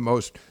being one of the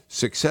most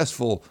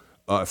successful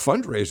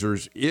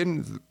fundraisers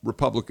in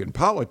Republican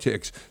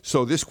politics,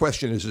 so this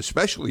question is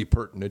especially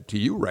pertinent to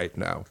you right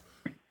now.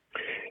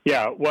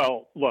 Yeah,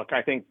 well, look,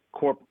 I think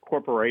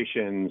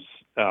corporations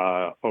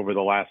over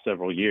the last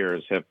several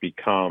years have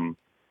become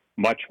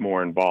much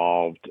more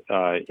involved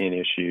in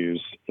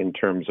issues in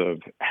terms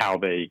of how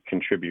they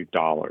contribute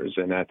dollars.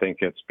 And I think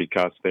it's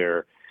because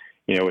they're,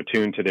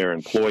 attuned to their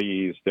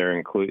employees, they're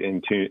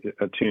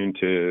attuned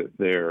to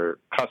their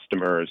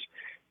customers.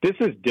 This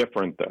is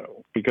different,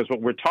 though, because what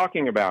we're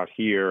talking about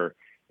here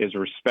is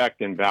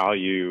respect and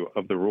value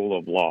of the rule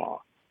of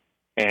law.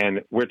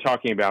 And we're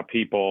talking about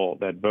people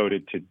that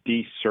voted to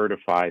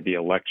decertify the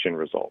election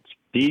results,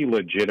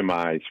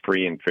 delegitimize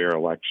free and fair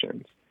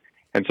elections.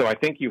 And so I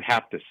think you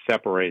have to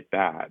separate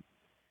that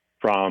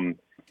from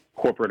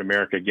corporate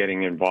America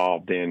getting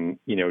involved in,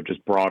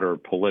 just broader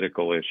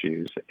political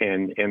issues.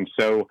 And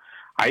so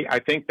I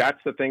think that's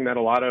the thing that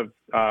a lot of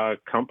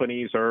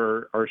companies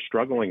are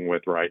struggling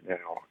with right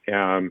now.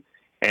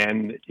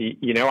 And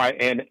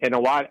a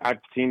lot,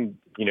 I've seen,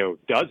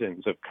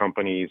 dozens of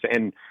companies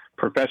and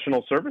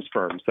professional service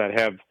firms that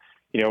have,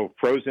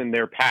 frozen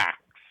their PACs.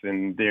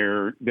 And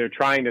they're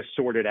trying to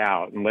sort it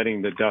out and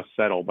letting the dust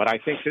settle. But I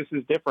think this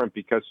is different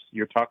because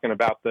you're talking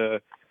about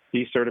the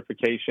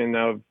decertification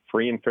of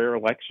free and fair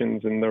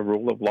elections and the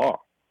rule of law.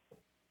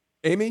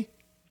 Amy?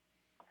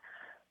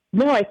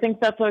 No, I think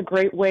that's a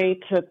great way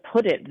to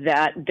put it,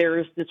 that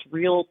there's this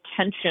real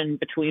tension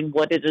between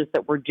what it is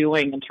that we're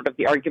doing and sort of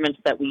the arguments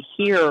that we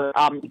hear.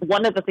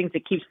 One of the things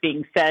that keeps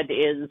being said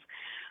is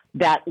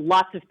that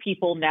lots of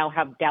people now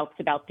have doubts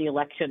about the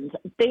elections.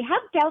 They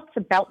have doubts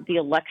about the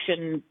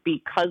election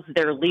because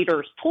their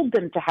leaders told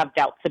them to have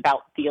doubts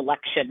about the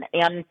election.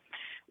 And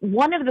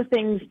one of the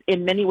things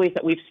in many ways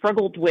that we've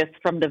struggled with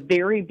from the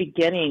very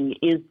beginning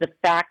is the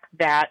fact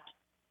that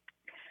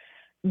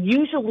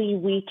usually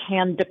we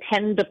can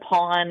depend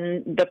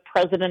upon the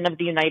President of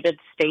the United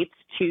States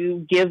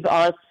to give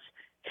us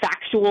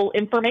factual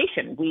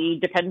information. We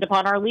depend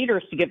upon our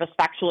leaders to give us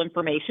factual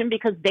information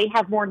because they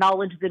have more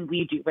knowledge than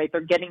we do, right?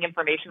 They're getting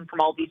information from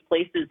all these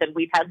places, and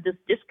we've had this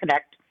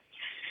disconnect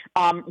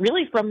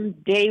really from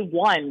day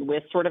one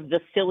with sort of the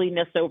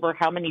silliness over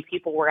how many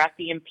people were at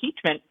the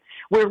impeachment,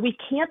 where we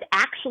can't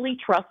actually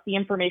trust the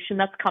information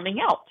that's coming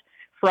out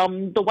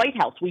from the White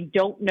House. We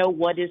don't know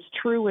what is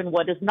true and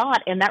what is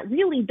not, and that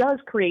really does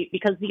create,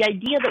 because the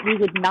idea that we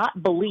would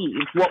not believe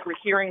what we're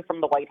hearing from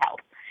the White House,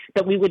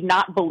 that we would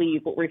not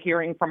believe what we're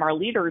hearing from our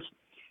leaders,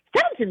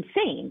 sounds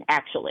insane,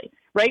 actually,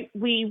 right?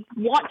 We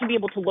want to be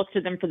able to look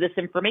to them for this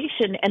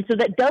information, and so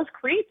that does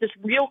create this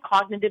real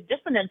cognitive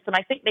dissonance, and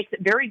I think makes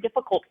it very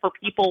difficult for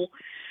people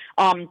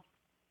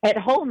at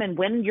home. And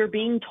when you're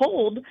being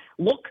told,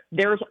 look,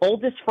 there's all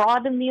this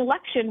fraud in the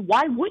election,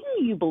 why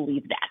wouldn't you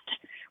believe that?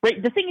 Right.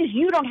 The thing is,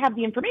 you don't have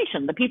the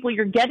information. The people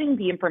you're getting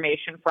the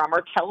information from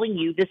are telling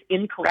you this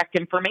incorrect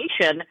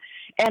information,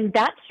 and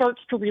that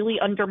starts to really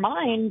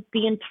undermine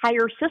the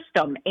entire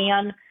system.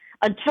 And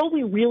until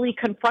we really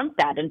confront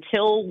that,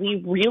 until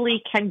we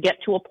really can get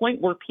to a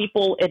point where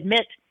people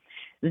admit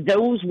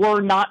those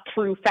were not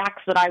true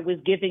facts that I was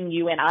giving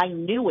you and I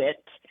knew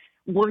it,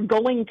 we're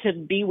going to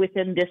be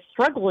within this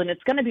struggle, and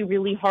it's going to be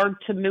really hard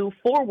to move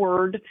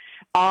forward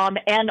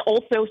and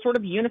also sort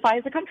of unify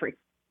as a country.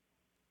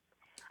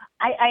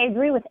 I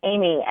agree with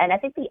Amy, and I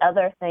think the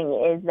other thing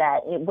is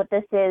that what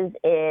this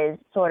is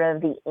sort of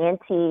the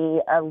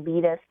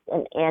anti-elitist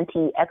and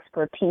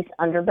anti-expertise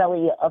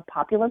underbelly of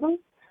populism.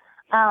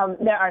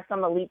 There are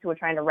some elites who are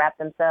trying to wrap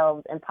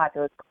themselves in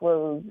populist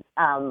clothes,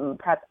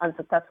 perhaps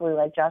unsuccessfully,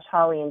 like Josh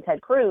Hawley and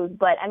Ted Cruz.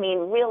 But, I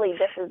mean, really,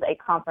 this is a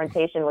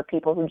confrontation with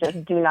people who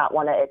just do not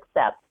want to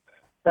accept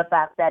the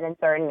fact that in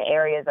certain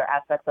areas or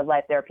aspects of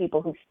life, there are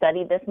people who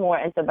study this more,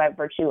 and so by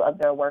virtue of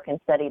their work and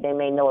study, they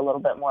may know a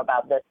little bit more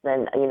about this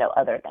than,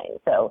 other things.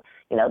 So,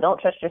 don't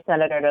trust your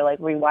senator to,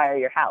 rewire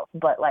your house,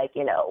 but,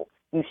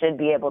 you should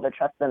be able to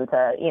trust them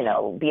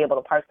to, be able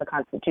to parse the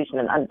Constitution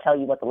and tell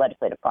you what the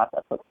legislative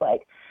process looks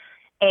like.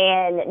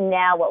 And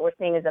now what we're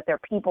seeing is that there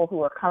are people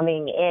who are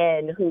coming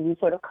in who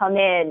sort of come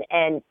in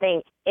and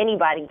think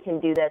anybody can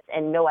do this,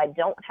 and no, I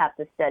don't have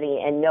to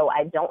study, and no,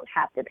 I don't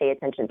have to pay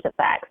attention to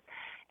facts.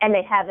 And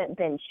they haven't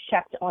been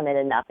checked on it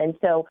enough. And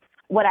so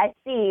what I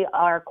see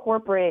are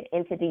corporate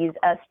entities,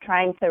 us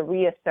trying to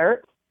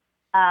reassert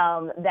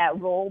that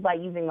role by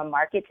using the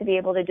market to be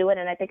able to do it.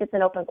 And I think it's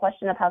an open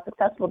question of how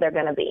successful they're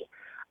going to be.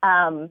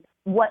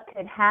 what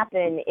could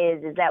happen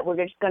is that we're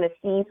just going to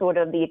see sort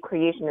of the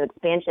creation and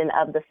expansion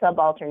of the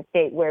subaltern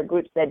state, where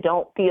groups that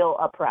don't feel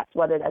oppressed,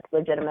 whether that's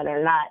legitimate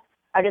or not,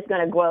 are just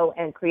going to grow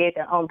and create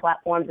their own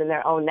platforms and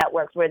their own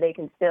networks where they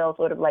can still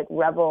sort of like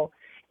revel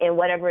in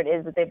whatever it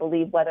is that they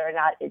believe, whether or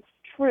not it's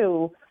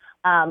true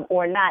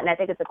or not. And I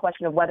think it's a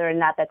question of whether or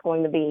not that's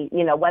going to be,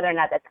 whether or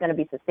not that's going to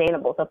be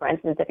sustainable. So, for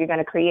instance, if you're going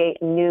to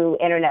create new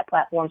internet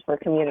platforms for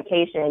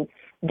communication,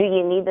 do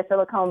you need the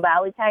Silicon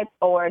Valley type,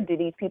 or do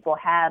these people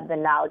have the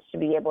knowledge to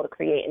be able to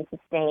create and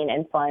sustain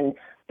and fund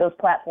those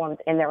platforms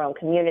in their own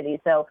community?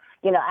 So,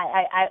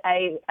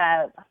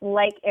 I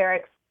like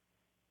Eric's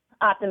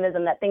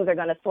optimism that things are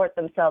going to sort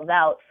themselves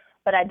out,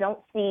 but I don't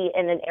see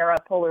in an era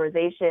of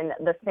polarization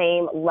the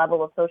same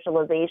level of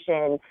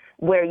socialization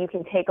where you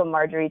can take a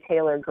Marjorie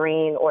Taylor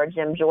Greene or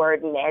Jim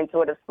Jordan and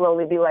sort of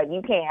slowly be like,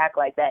 you can't act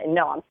like that. And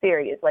no, I'm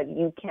serious. Like,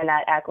 you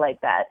cannot act like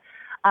that,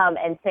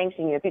 and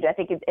sanction you. I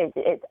think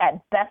it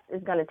at best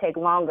is going to take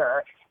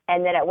longer.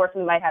 And then at worst,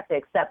 we might have to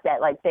accept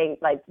that,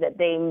 that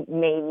they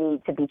may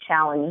need to be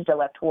challenged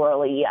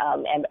electorally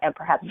and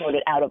perhaps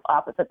voted out of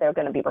office if they're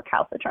going to be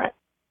recalcitrant.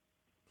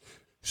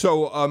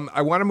 So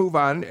I want to move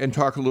on and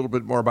talk a little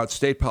bit more about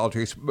state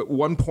politics. But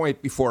one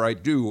point before I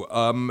do,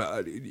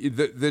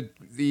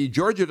 the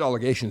Georgia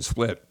delegation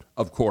split,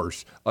 of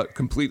course,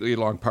 completely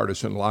along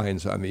partisan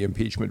lines on the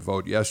impeachment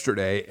vote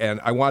yesterday. And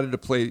I wanted to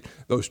play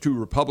those two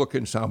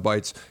Republican sound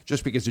bites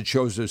just because it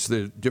shows us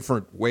the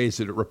different ways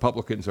that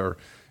Republicans are,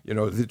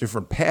 the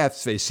different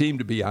paths they seem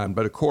to be on.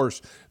 But of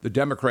course, the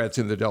Democrats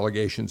in the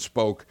delegation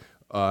spoke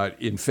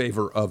in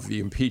favor of the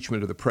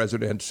impeachment of the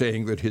president,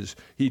 saying that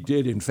he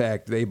did, in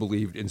fact, they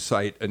believed,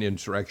 incite an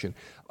insurrection.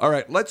 All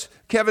right,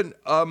 Kevin,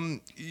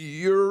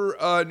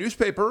 your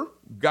newspaper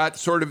got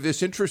sort of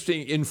this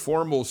interesting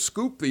informal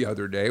scoop the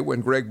other day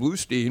when Greg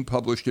Bluestein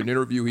published an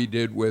interview he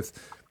did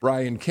with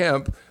Brian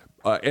Kemp.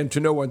 And to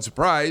no one's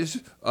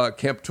surprise,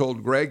 Kemp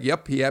told Greg,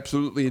 yep, he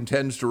absolutely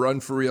intends to run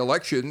for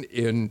re-election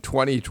in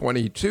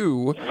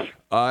 2022.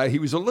 He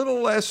was a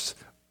little less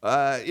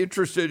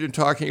interested in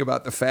talking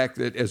about the fact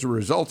that as a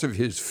result of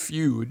his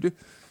feud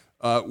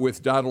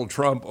with Donald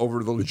Trump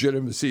over the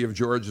legitimacy of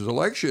Georgia's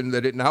election,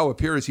 that it now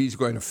appears he's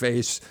going to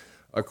face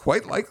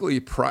quite likely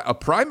a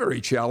primary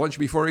challenge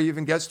before he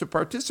even gets to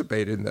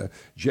participate in the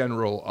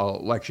general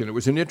election. It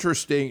was an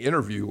interesting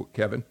interview,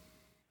 Kevin.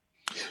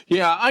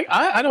 Yeah,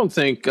 I don't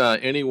think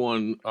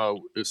anyone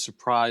is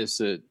surprised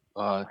that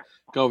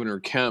Governor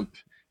Kemp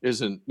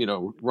isn't,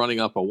 running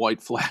up a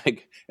white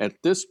flag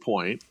at this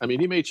point. I mean,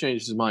 he may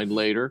change his mind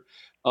later,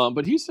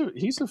 but he's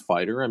a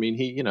fighter. I mean,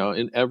 he,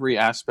 in every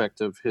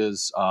aspect of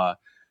his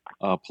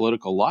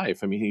political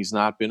life. I mean, he's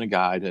not been a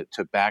guy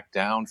to back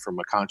down from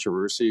a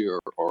controversy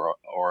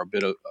or a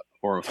bit of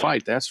or a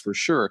fight. That's for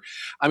sure.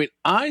 I mean,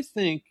 I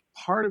think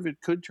part of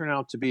it could turn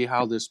out to be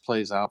how this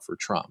plays out for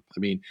Trump. I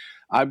mean,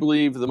 I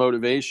believe the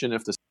motivation,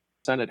 if the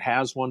Senate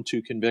has one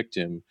to convict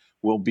him,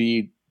 will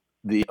be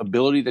the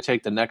ability to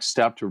take the next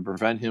step to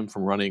prevent him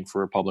from running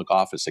for a public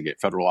office again,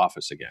 federal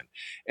office again.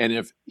 And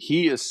if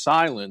he is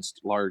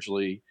silenced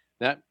largely,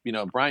 that,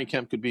 Brian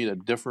Kemp could be in a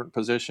different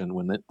position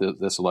when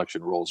this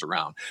election rolls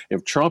around.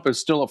 If Trump is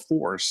still a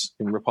force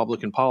in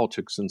Republican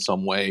politics in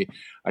some way,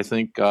 I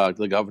think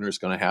the governor is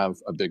going to have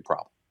a big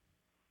problem.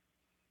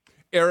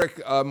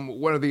 Eric,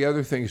 one of the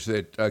other things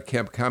that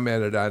Kemp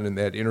commented on in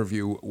that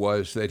interview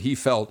was that he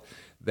felt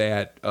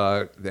that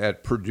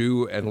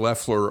Perdue and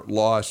Loeffler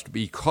lost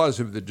because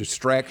of the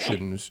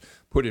distractions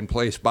put in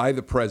place by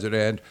the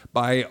president,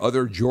 by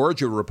other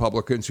Georgia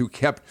Republicans who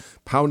kept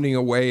pounding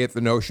away at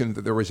the notion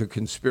that there was a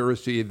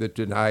conspiracy that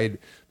denied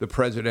the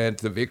president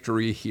the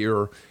victory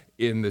here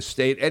in the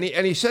state. And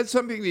he said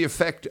something to the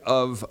effect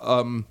of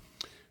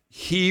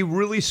he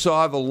really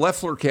saw the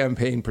Loeffler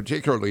campaign,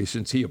 particularly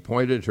since he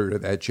appointed her to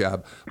that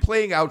job,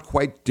 playing out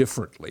quite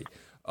differently.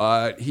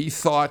 He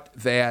thought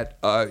that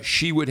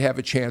she would have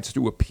a chance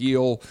to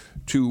appeal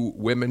to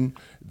women,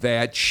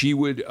 that she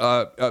would,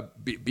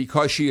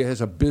 because she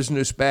has a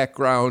business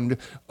background,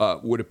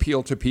 would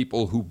appeal to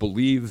people who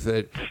believe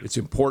that it's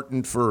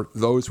important for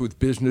those with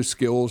business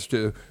skills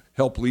to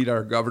help lead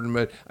our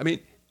government. I mean,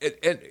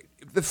 and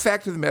the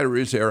fact of the matter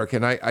is, Eric,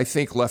 and I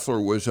think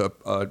Loeffler was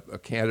a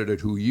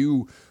candidate who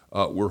you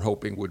were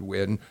hoping would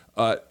win.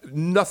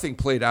 Nothing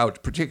played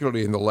out,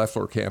 particularly in the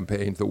Loeffler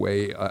campaign, the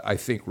way I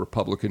think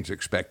Republicans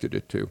expected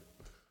it to.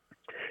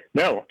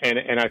 No,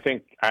 and I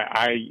think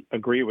I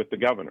agree with the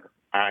governor.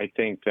 I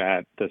think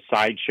that the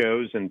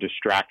sideshows and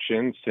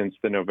distractions since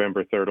the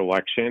November 3rd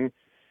election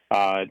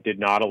did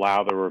not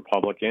allow the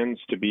Republicans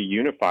to be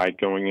unified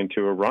going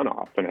into a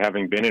runoff. And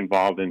having been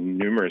involved in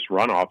numerous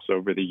runoffs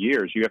over the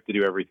years, you have to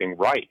do everything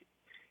right.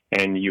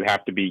 And you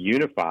have to be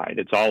unified.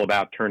 It's all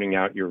about turning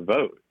out your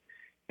vote.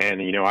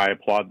 And, I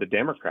applaud the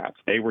Democrats.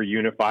 They were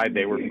unified.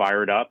 They were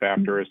fired up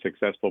after a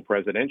successful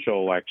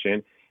presidential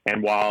election.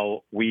 And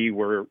while we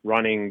were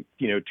running,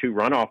 two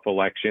runoff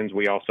elections,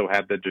 we also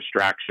had the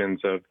distractions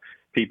of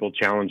people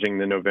challenging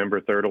the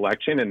November 3rd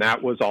election. And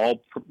that was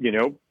all,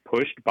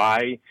 pushed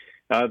by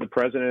the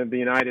president of the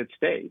United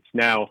States.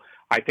 Now,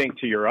 I think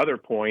to your other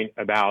point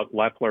about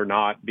Loeffler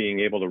not being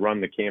able to run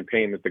the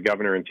campaign that the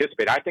governor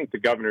anticipated, I think the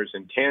governor's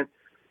intent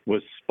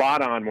was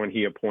spot on when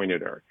he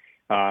appointed her.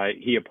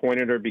 He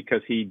appointed her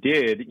because he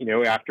did,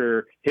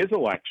 after his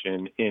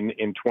election in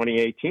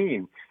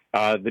 2018,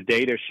 the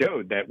data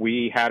showed that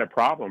we had a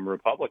problem,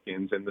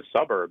 Republicans in the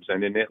suburbs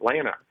and in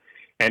Atlanta.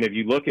 And if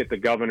you look at the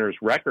governor's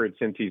record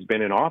since he's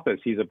been in office,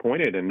 he's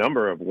appointed a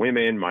number of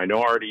women,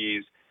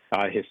 minorities,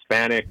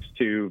 Hispanics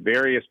to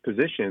various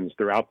positions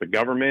throughout the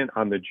government,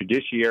 on the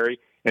judiciary,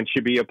 and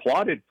should be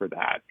applauded for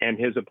that. And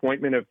his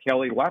appointment of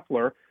Kelly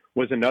Loeffler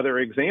was another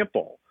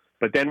example.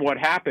 But then what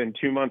happened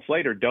 2 months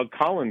later, Doug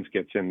Collins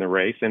gets in the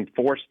race and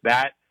forced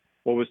that,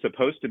 what was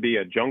supposed to be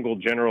a jungle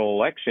general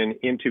election,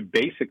 into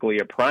basically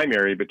a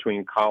primary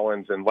between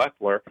Collins and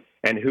Loeffler,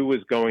 and who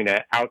was going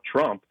to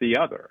out-Trump the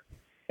other.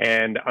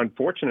 And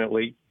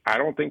unfortunately, I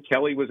don't think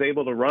Kelly was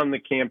able to run the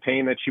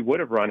campaign that she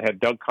would have run had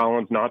Doug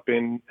Collins not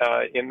been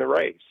in the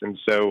race. And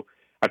so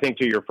I think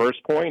to your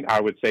first point, I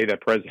would say that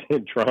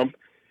President Trump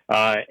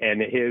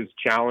and his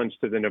challenge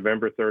to the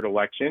November 3rd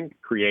election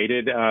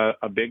created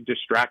a big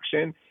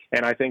distraction.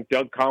 And I think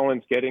Doug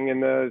Collins getting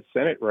in the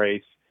Senate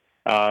race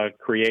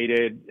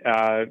created,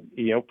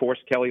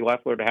 forced Kelly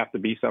Loeffler to have to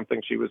be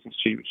something she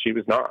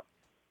was not.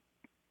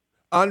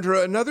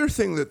 Andra, another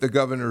thing that the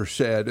governor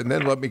said, and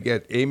then let me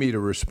get Amy to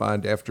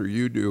respond after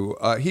you do.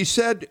 He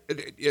said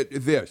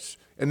this,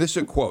 and this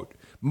is a quote: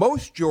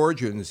 "Most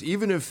Georgians,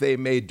 even if they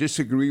may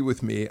disagree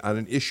with me on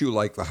an issue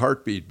like the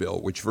heartbeat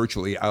bill, which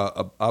virtually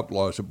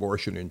outlaws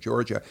abortion in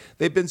Georgia,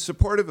 they've been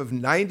supportive of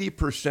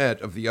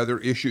 90% of the other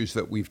issues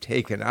that we've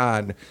taken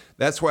on.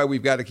 That's why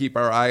we've got to keep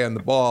our eye on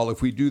the ball.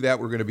 If we do that,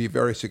 we're going to be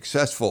very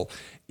successful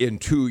in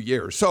 2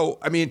 years." So,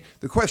 I mean,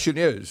 the question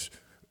is,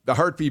 the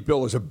heartbeat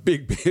bill is a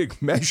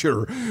big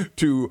measure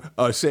to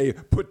say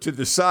put to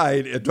the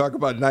side and talk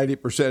about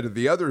 90% of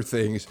the other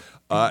things.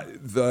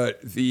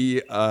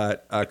 The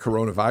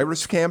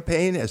coronavirus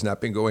campaign has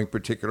not been going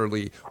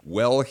particularly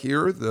well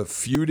here. The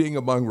feuding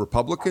among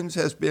Republicans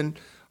has been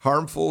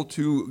harmful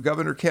to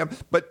Governor Kemp.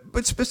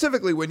 But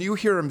specifically, when you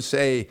hear him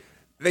say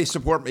they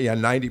support me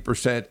on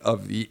 90%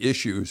 of the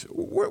issues,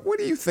 what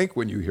do you think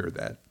when you hear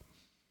that?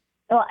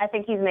 Well, I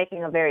think he's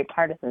making a very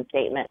partisan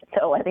statement.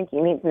 So I think he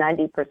means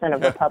 90%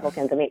 of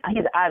Republicans. I mean,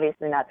 he's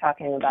obviously not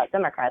talking about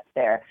Democrats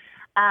there.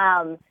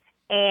 And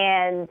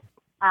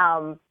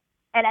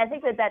I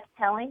think that that's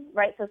telling,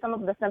 right? So some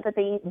of the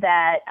sympathy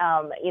that,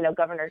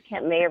 Governor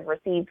Kemp may have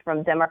received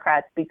from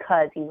Democrats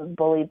because he was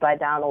bullied by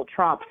Donald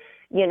Trump,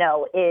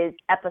 is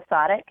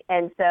episodic.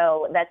 And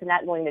so that's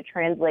not going to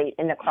translate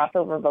into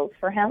crossover votes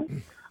for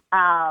him.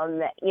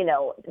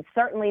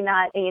 Certainly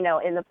not,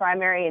 in the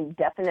primary, and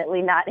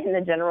definitely not in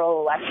the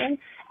general election.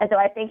 And so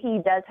I think he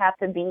does have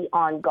to be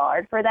on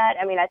guard for that.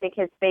 I mean, I think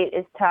his fate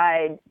is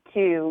tied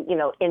to,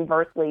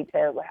 inversely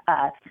to,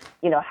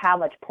 how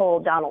much pull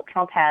Donald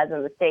Trump has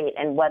in the state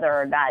and whether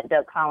or not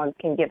Doug Collins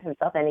can give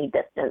himself any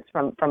distance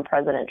from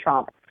President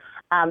Trump.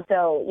 I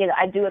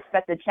do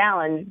expect a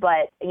challenge,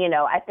 but,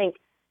 I think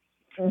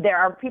there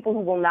are people who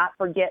will not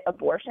forget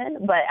abortion,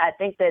 but I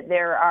think that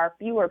there are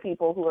fewer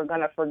people who are going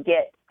to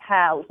forget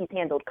how he's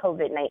handled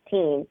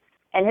COVID-19.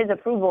 And his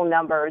approval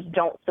numbers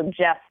don't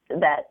suggest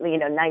that,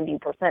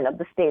 90% of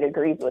the state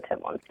agrees with him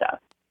on stuff.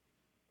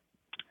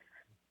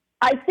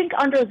 I think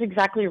Andra is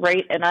exactly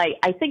right. And I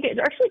think it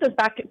actually goes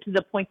back to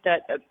the point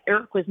that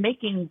Eric was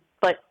making,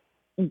 but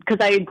because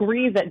I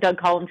agree that Doug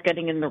Collins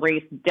getting in the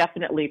race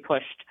definitely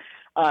pushed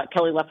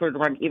Kelly Loeffler to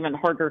run even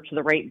harder to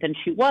the right than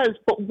she was.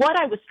 But what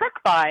I was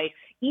struck by,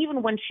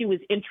 even when she was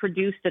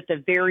introduced at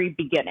the very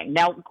beginning,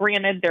 now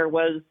granted, there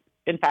was,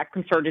 in fact,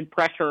 concerted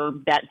pressure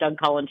that Doug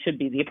Collins should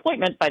be the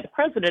appointment by the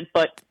president,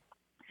 but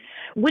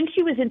when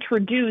she was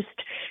introduced,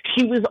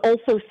 she was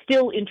also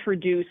still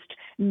introduced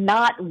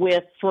not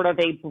with sort of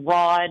a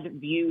broad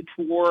view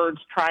towards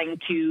trying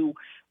to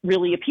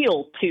really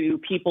appeal to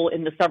people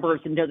in the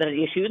suburbs and know that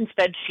issue.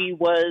 Instead, she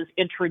was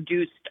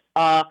introduced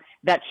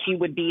that she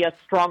would be a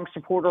strong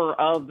supporter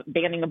of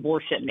banning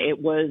abortion.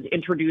 It was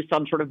introduced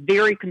on sort of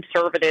very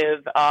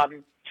conservative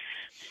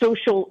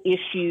social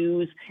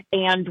issues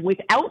and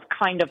without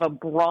kind of a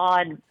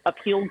broad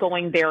appeal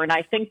going there. And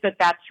I think that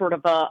that's sort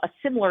of a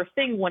similar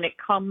thing when it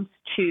comes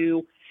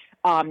to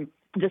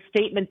the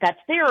statement that's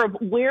there of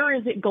where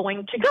is it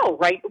going to go,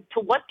 right? To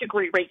what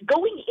degree, right?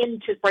 Going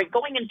into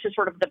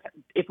sort of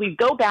if we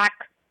go back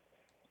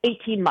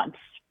 18 months,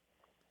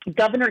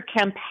 Governor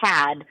Kemp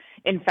had,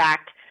 in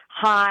fact,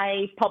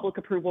 high public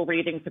approval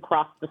ratings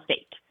across the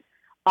state.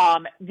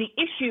 The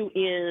issue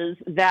is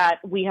that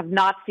we have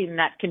not seen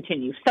that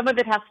continue. Some of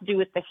it has to do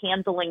with the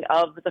handling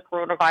of the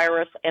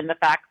coronavirus and the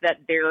fact that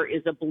there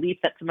is a belief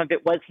that some of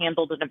it was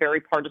handled in a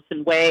very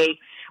partisan way,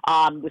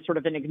 with sort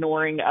of an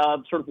ignoring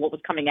of sort of what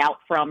was coming out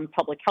from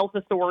public health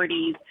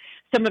authorities.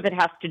 Some of it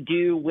has to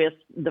do with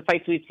the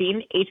fights we've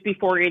seen. HB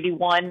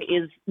 481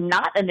 is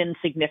not an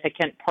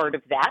insignificant part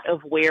of that,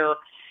 of where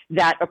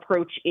that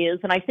approach is.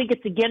 And I think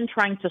it's, again,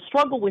 trying to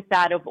struggle with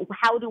that of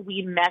how do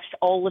we mesh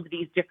all of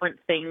these different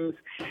things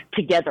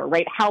together,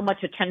 right? How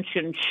much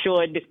attention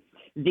should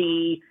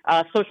the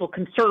social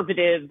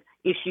conservative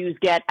issues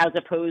get, as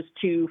opposed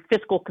to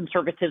fiscal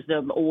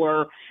conservatism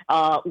or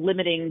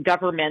limiting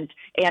government,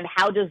 and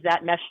how does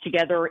that mesh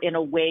together in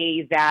a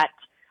way that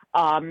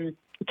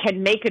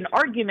can make an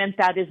argument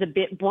that is a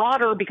bit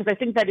broader, because I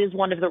think that is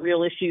one of the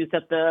real issues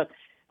that the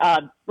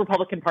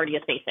Republican Party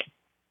is facing.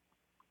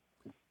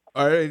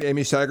 All right,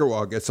 Amy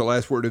Steigerwald gets the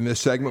last word in this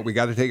segment. We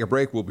got to take a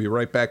break. We'll be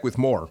right back with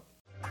more.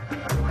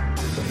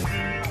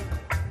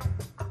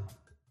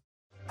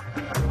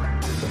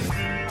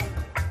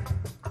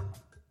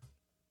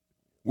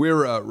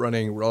 We're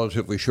running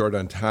relatively short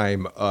on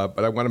time,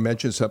 but I want to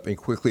mention something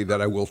quickly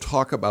that I will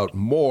talk about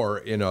more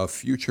in a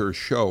future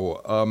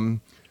show.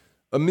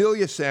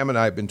 Amelia, Sam, and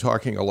I have been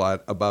talking a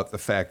lot about the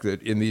fact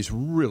that in these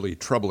really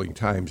troubling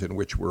times in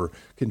which we're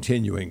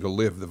continuing to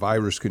live, the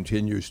virus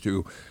continues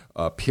to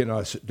pin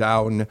us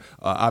down.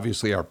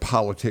 Obviously, our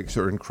politics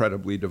are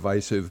incredibly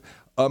divisive.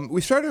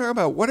 We started talking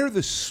about what are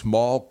the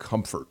small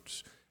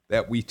comforts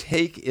that we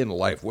take in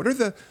life? What are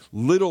the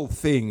little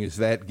things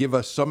that give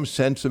us some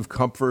sense of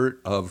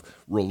comfort, of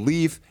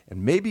relief,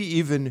 and maybe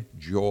even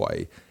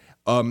joy?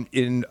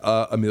 In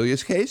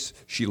Amelia's case,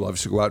 she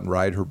loves to go out and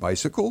ride her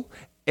bicycle,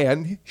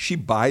 and she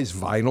buys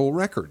vinyl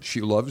records.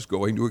 She loves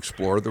going to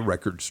explore the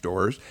record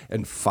stores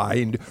and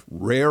find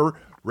rare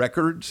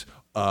records,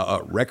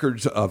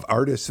 records of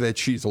artists that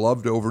she's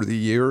loved over the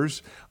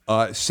years.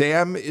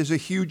 Sam is a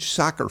huge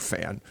soccer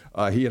fan.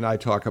 He and I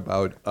talk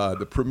about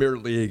the Premier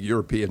League,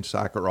 European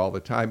soccer all the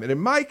time. And in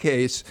my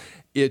case,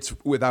 it's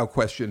without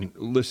question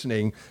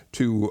listening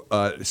to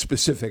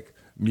specific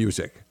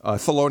music.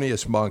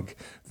 Thelonious Monk,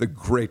 the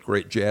great,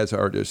 great jazz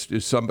artist,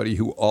 is somebody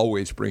who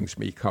always brings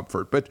me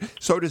comfort. But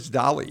so does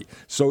Dolly,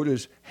 so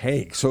does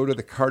Hank, so do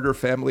the Carter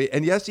family,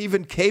 and yes,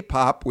 even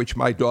K-pop, which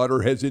my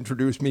daughter has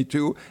introduced me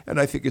to, and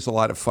I think is a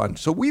lot of fun.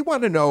 So we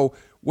want to know,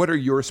 what are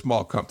your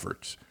small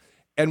comforts?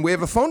 And we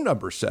have a phone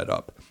number set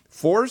up,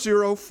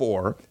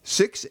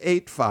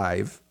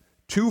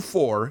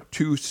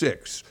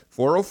 404-685-2426,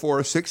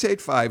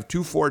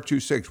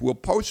 404-685-2426. We'll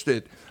post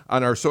it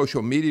on our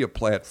social media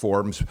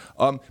platforms,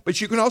 but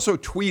you can also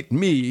tweet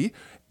me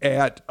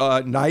at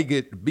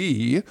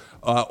NigetB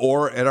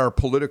or at our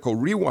Political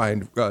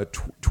Rewind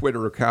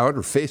Twitter account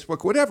or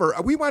Facebook, whatever.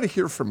 We want to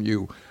hear from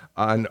you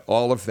on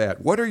all of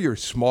that. What are your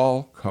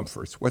small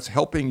comforts? What's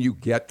helping you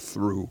get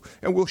through?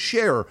 And we'll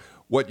share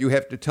what you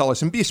have to tell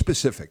us, and be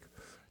specific,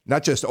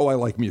 not just, I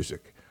like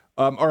music.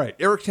 All right,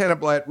 Eric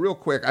Tanenblatt, real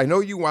quick. I know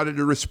you wanted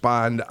to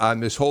respond on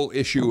this whole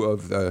issue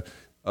of the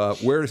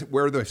where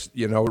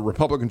the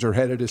Republicans are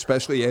headed,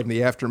 especially in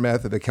the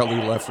aftermath of the Kelly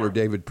Loeffler,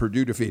 David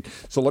Perdue defeat.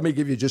 So let me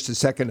give you just a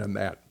second on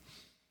that.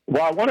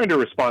 Well, I wanted to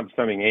respond to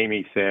something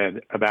Amy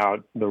said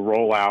about the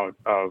rollout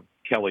of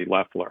Kelly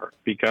Loeffler,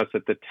 because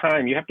at the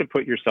time, you have to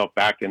put yourself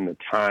back in the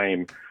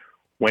time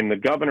when the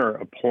governor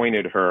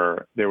appointed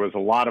her. There was a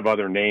lot of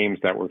other names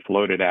that were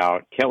floated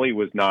out. Kelly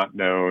was not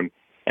known.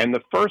 And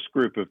the first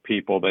group of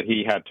people that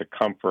he had to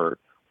comfort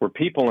were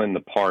people in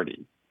the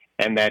party,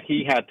 and that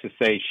he had to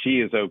say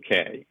she is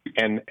okay.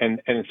 And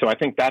so I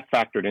think that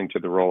factored into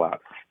the rollout.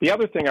 The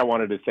other thing I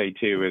wanted to say,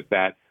 too, is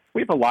that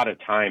we have a lot of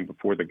time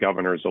before the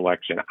governor's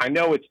election. I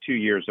know it's 2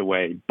 years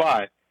away,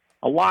 but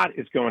a lot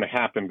is going to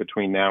happen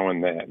between now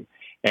and then.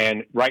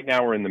 And right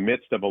now we're in the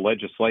midst of a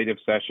legislative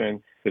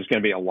session. There's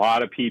going to be a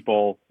lot of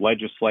people,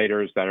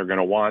 legislators, that are going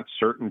to want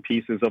certain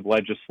pieces of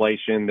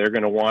legislation. They're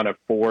going to want to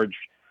forge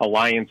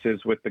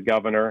alliances with the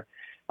governor.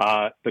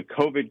 The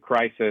COVID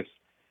crisis,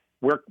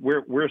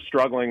 we're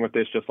struggling with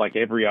this just like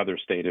every other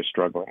state is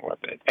struggling with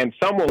it. And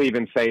some will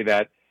even say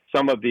that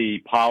some of the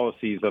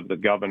policies of the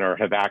governor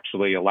have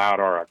actually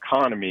allowed our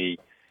economy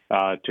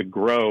to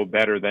grow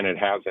better than it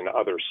has in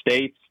other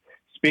states.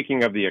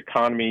 Speaking of the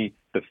economy,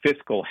 the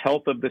fiscal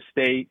health of the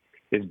state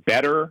is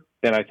better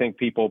than I think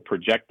people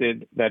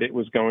projected that it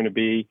was going to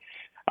be.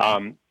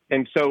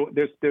 And so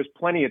there's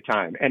plenty of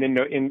time. And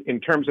in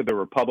terms of the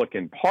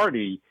Republican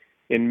Party,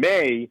 in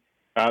May,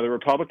 the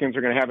Republicans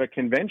are going to have a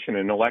convention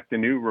and elect a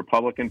new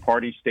Republican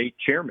Party state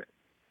chairman.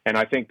 And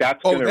I think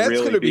that's going to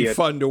really be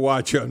fun to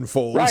watch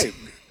unfold. Right,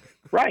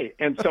 right.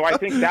 And so I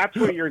think that's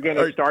where you're going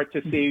to start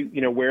to see,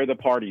 where the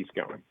party's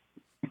going.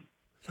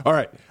 All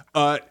right.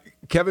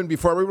 Kevin,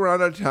 before we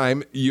run out of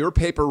time, your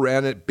paper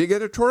ran a big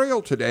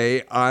editorial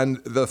today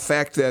on the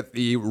fact that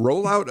the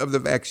rollout of the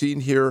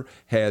vaccine here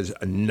has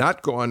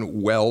not gone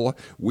well.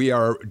 We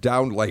are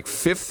down like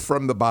fifth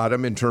from the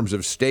bottom in terms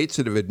of states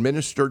that have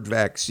administered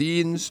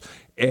vaccines.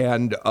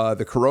 And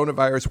the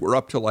coronavirus, we're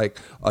up to like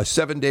a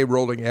 7-day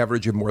rolling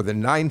average of more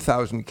than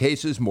 9,000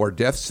 cases, more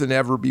deaths than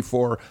ever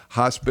before.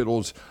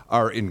 Hospitals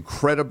are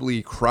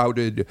incredibly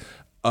crowded.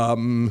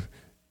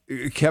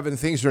 Kevin,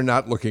 things are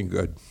not looking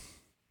good.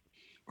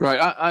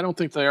 Right. I don't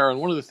think they are. And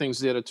one of the things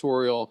the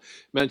editorial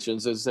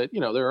mentions is that,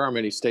 there are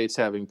many states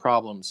having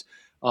problems.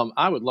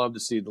 I would love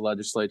to see the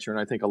legislature, and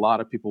I think a lot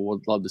of people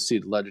would love to see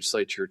the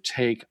legislature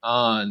take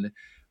on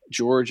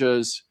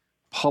Georgia's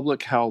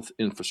public health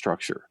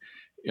infrastructure.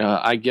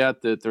 I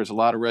get that there's a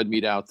lot of red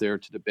meat out there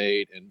to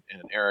debate, and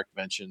Eric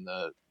mentioned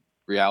the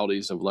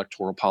realities of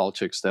electoral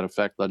politics that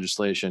affect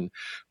legislation.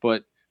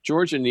 But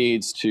Georgia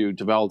needs to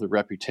develop a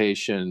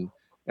reputation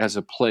as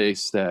a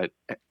place that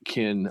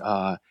can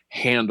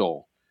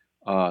handle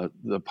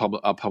the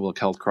public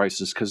health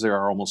crisis, because there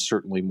are almost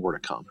certainly more to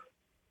come.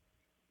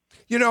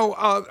 You know,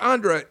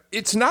 Andra,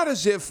 it's not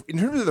as if, in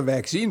terms of the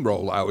vaccine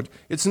rollout,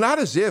 it's not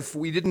as if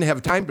we didn't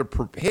have time to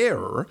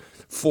prepare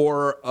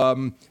for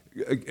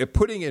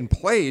putting in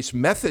place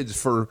methods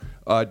for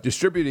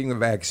distributing the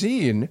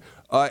vaccine,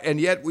 and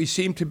yet we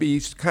seem to be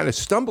kind of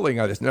stumbling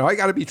on this. Now, I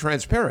got to be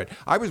transparent.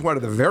 I was one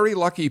of the very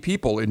lucky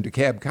people in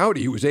DeKalb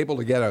County who was able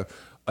to get a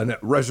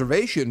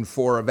reservation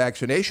for a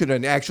vaccination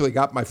and actually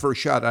got my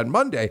first shot on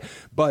Monday.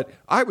 But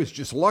I was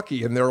just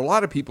lucky, and there are a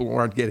lot of people who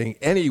aren't getting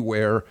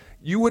anywhere.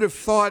 You would have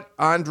thought,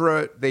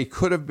 Andra, they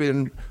could have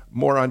been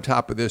more on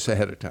top of this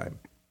ahead of time.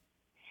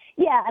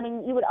 Yeah, I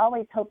mean, you would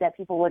always hope that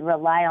people would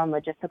rely on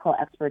logistical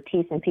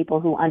expertise and people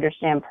who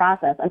understand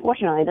process.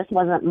 Unfortunately, this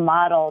wasn't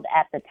modeled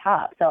at the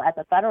top. So at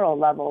the federal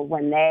level,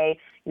 when they,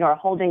 are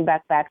holding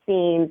back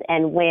vaccines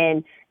and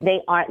when they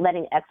aren't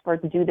letting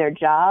experts do their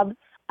job,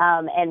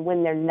 and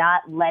when they're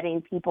not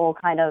letting people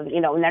and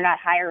they're not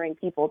hiring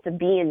people to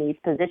be in these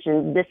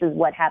positions, this is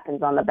what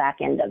happens on the back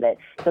end of it.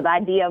 So the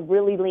idea of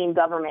really lean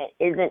government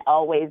isn't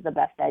always the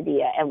best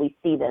idea, and we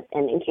see this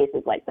in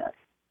cases like this.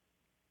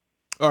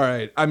 All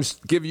right.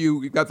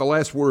 You've got the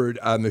last word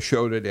on the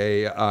show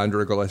today,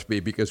 Andra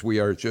Gillespie, because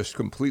we are just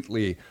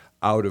completely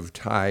out of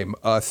time.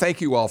 Thank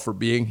you all for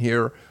being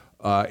here.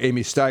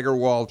 Amy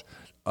Steigerwalt,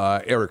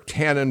 Eric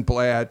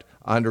Tannenblatt,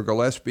 Andra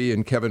Gillespie,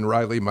 and Kevin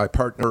Riley, my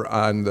partner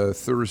on the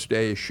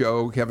Thursday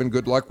show. Kevin,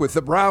 good luck with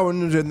the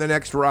Browns in the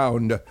next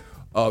round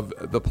of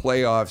the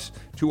playoffs.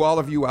 To all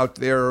of you out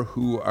there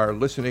who are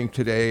listening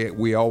today,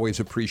 we always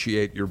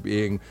appreciate your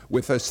being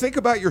with us. Think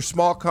about your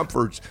small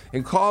comforts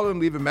and call and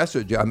leave a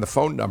message on the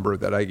phone number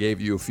that I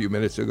gave you a few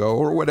minutes ago,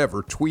 or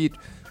whatever, tweet,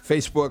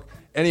 Facebook,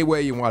 any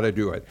way you want to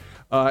do it.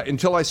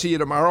 Until I see you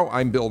tomorrow,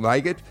 I'm Bill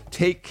Nigut.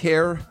 Take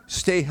care,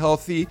 stay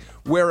healthy,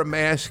 wear a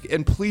mask,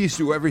 and please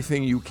do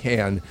everything you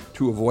can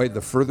to avoid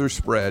the further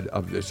spread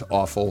of this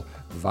awful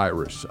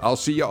virus. I'll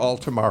see you all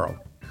tomorrow.